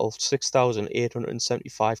to settle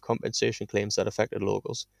 6,875 compensation claims that affected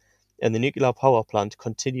locals. And the nuclear power plant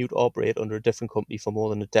continued to operate under a different company for more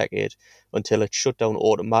than a decade until it shut down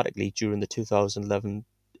automatically during the 2011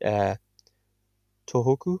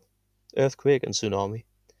 Tohoku earthquake and tsunami.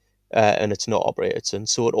 and it's not operated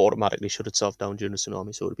since, so it automatically shut itself down during a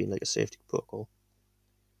tsunami. So it would have been like a safety protocol.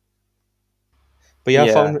 But yeah,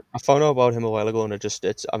 Yeah. I found out about him a while ago, and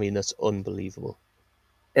it's unbelievable.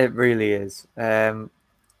 It really is.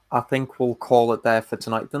 I think we'll call it there for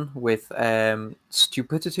tonight then, with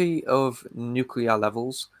stupidity of nuclear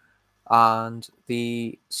levels and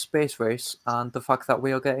the space race and the fact that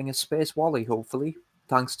we are getting a space Wally, hopefully,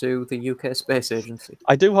 thanks to the UK Space Agency.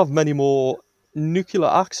 I do have many more nuclear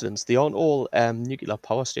accidents. They aren't all nuclear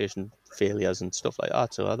power station failures and stuff like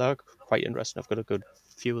that, so they're quite interesting. I've got a good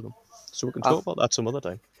few of them, so we can talk about that some other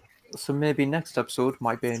time So maybe next episode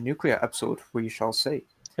might be a nuclear episode, we shall see.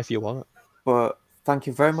 if you want it. But thank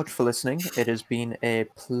you very much for listening. It has been a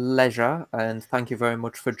pleasure, and thank you very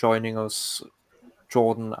much for joining us,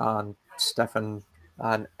 Jordan and Stefan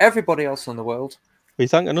and everybody else in the world. Are you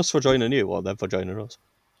thanking us for joining you, or them for joining us?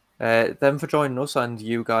 Them for joining us and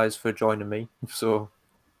you guys for joining me. So,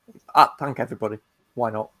 thank everybody.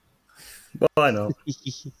 Why not? Why not?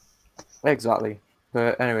 Exactly.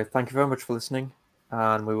 But anyway, thank you very much for listening,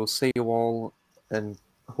 and we will see you all, and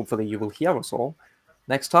hopefully you will hear us all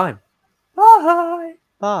next time. Bye!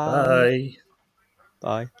 Bye. Bye.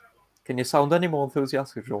 Bye. Can you sound any more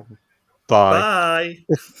enthusiastic, Jordan? Bye.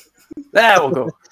 Bye. There we go.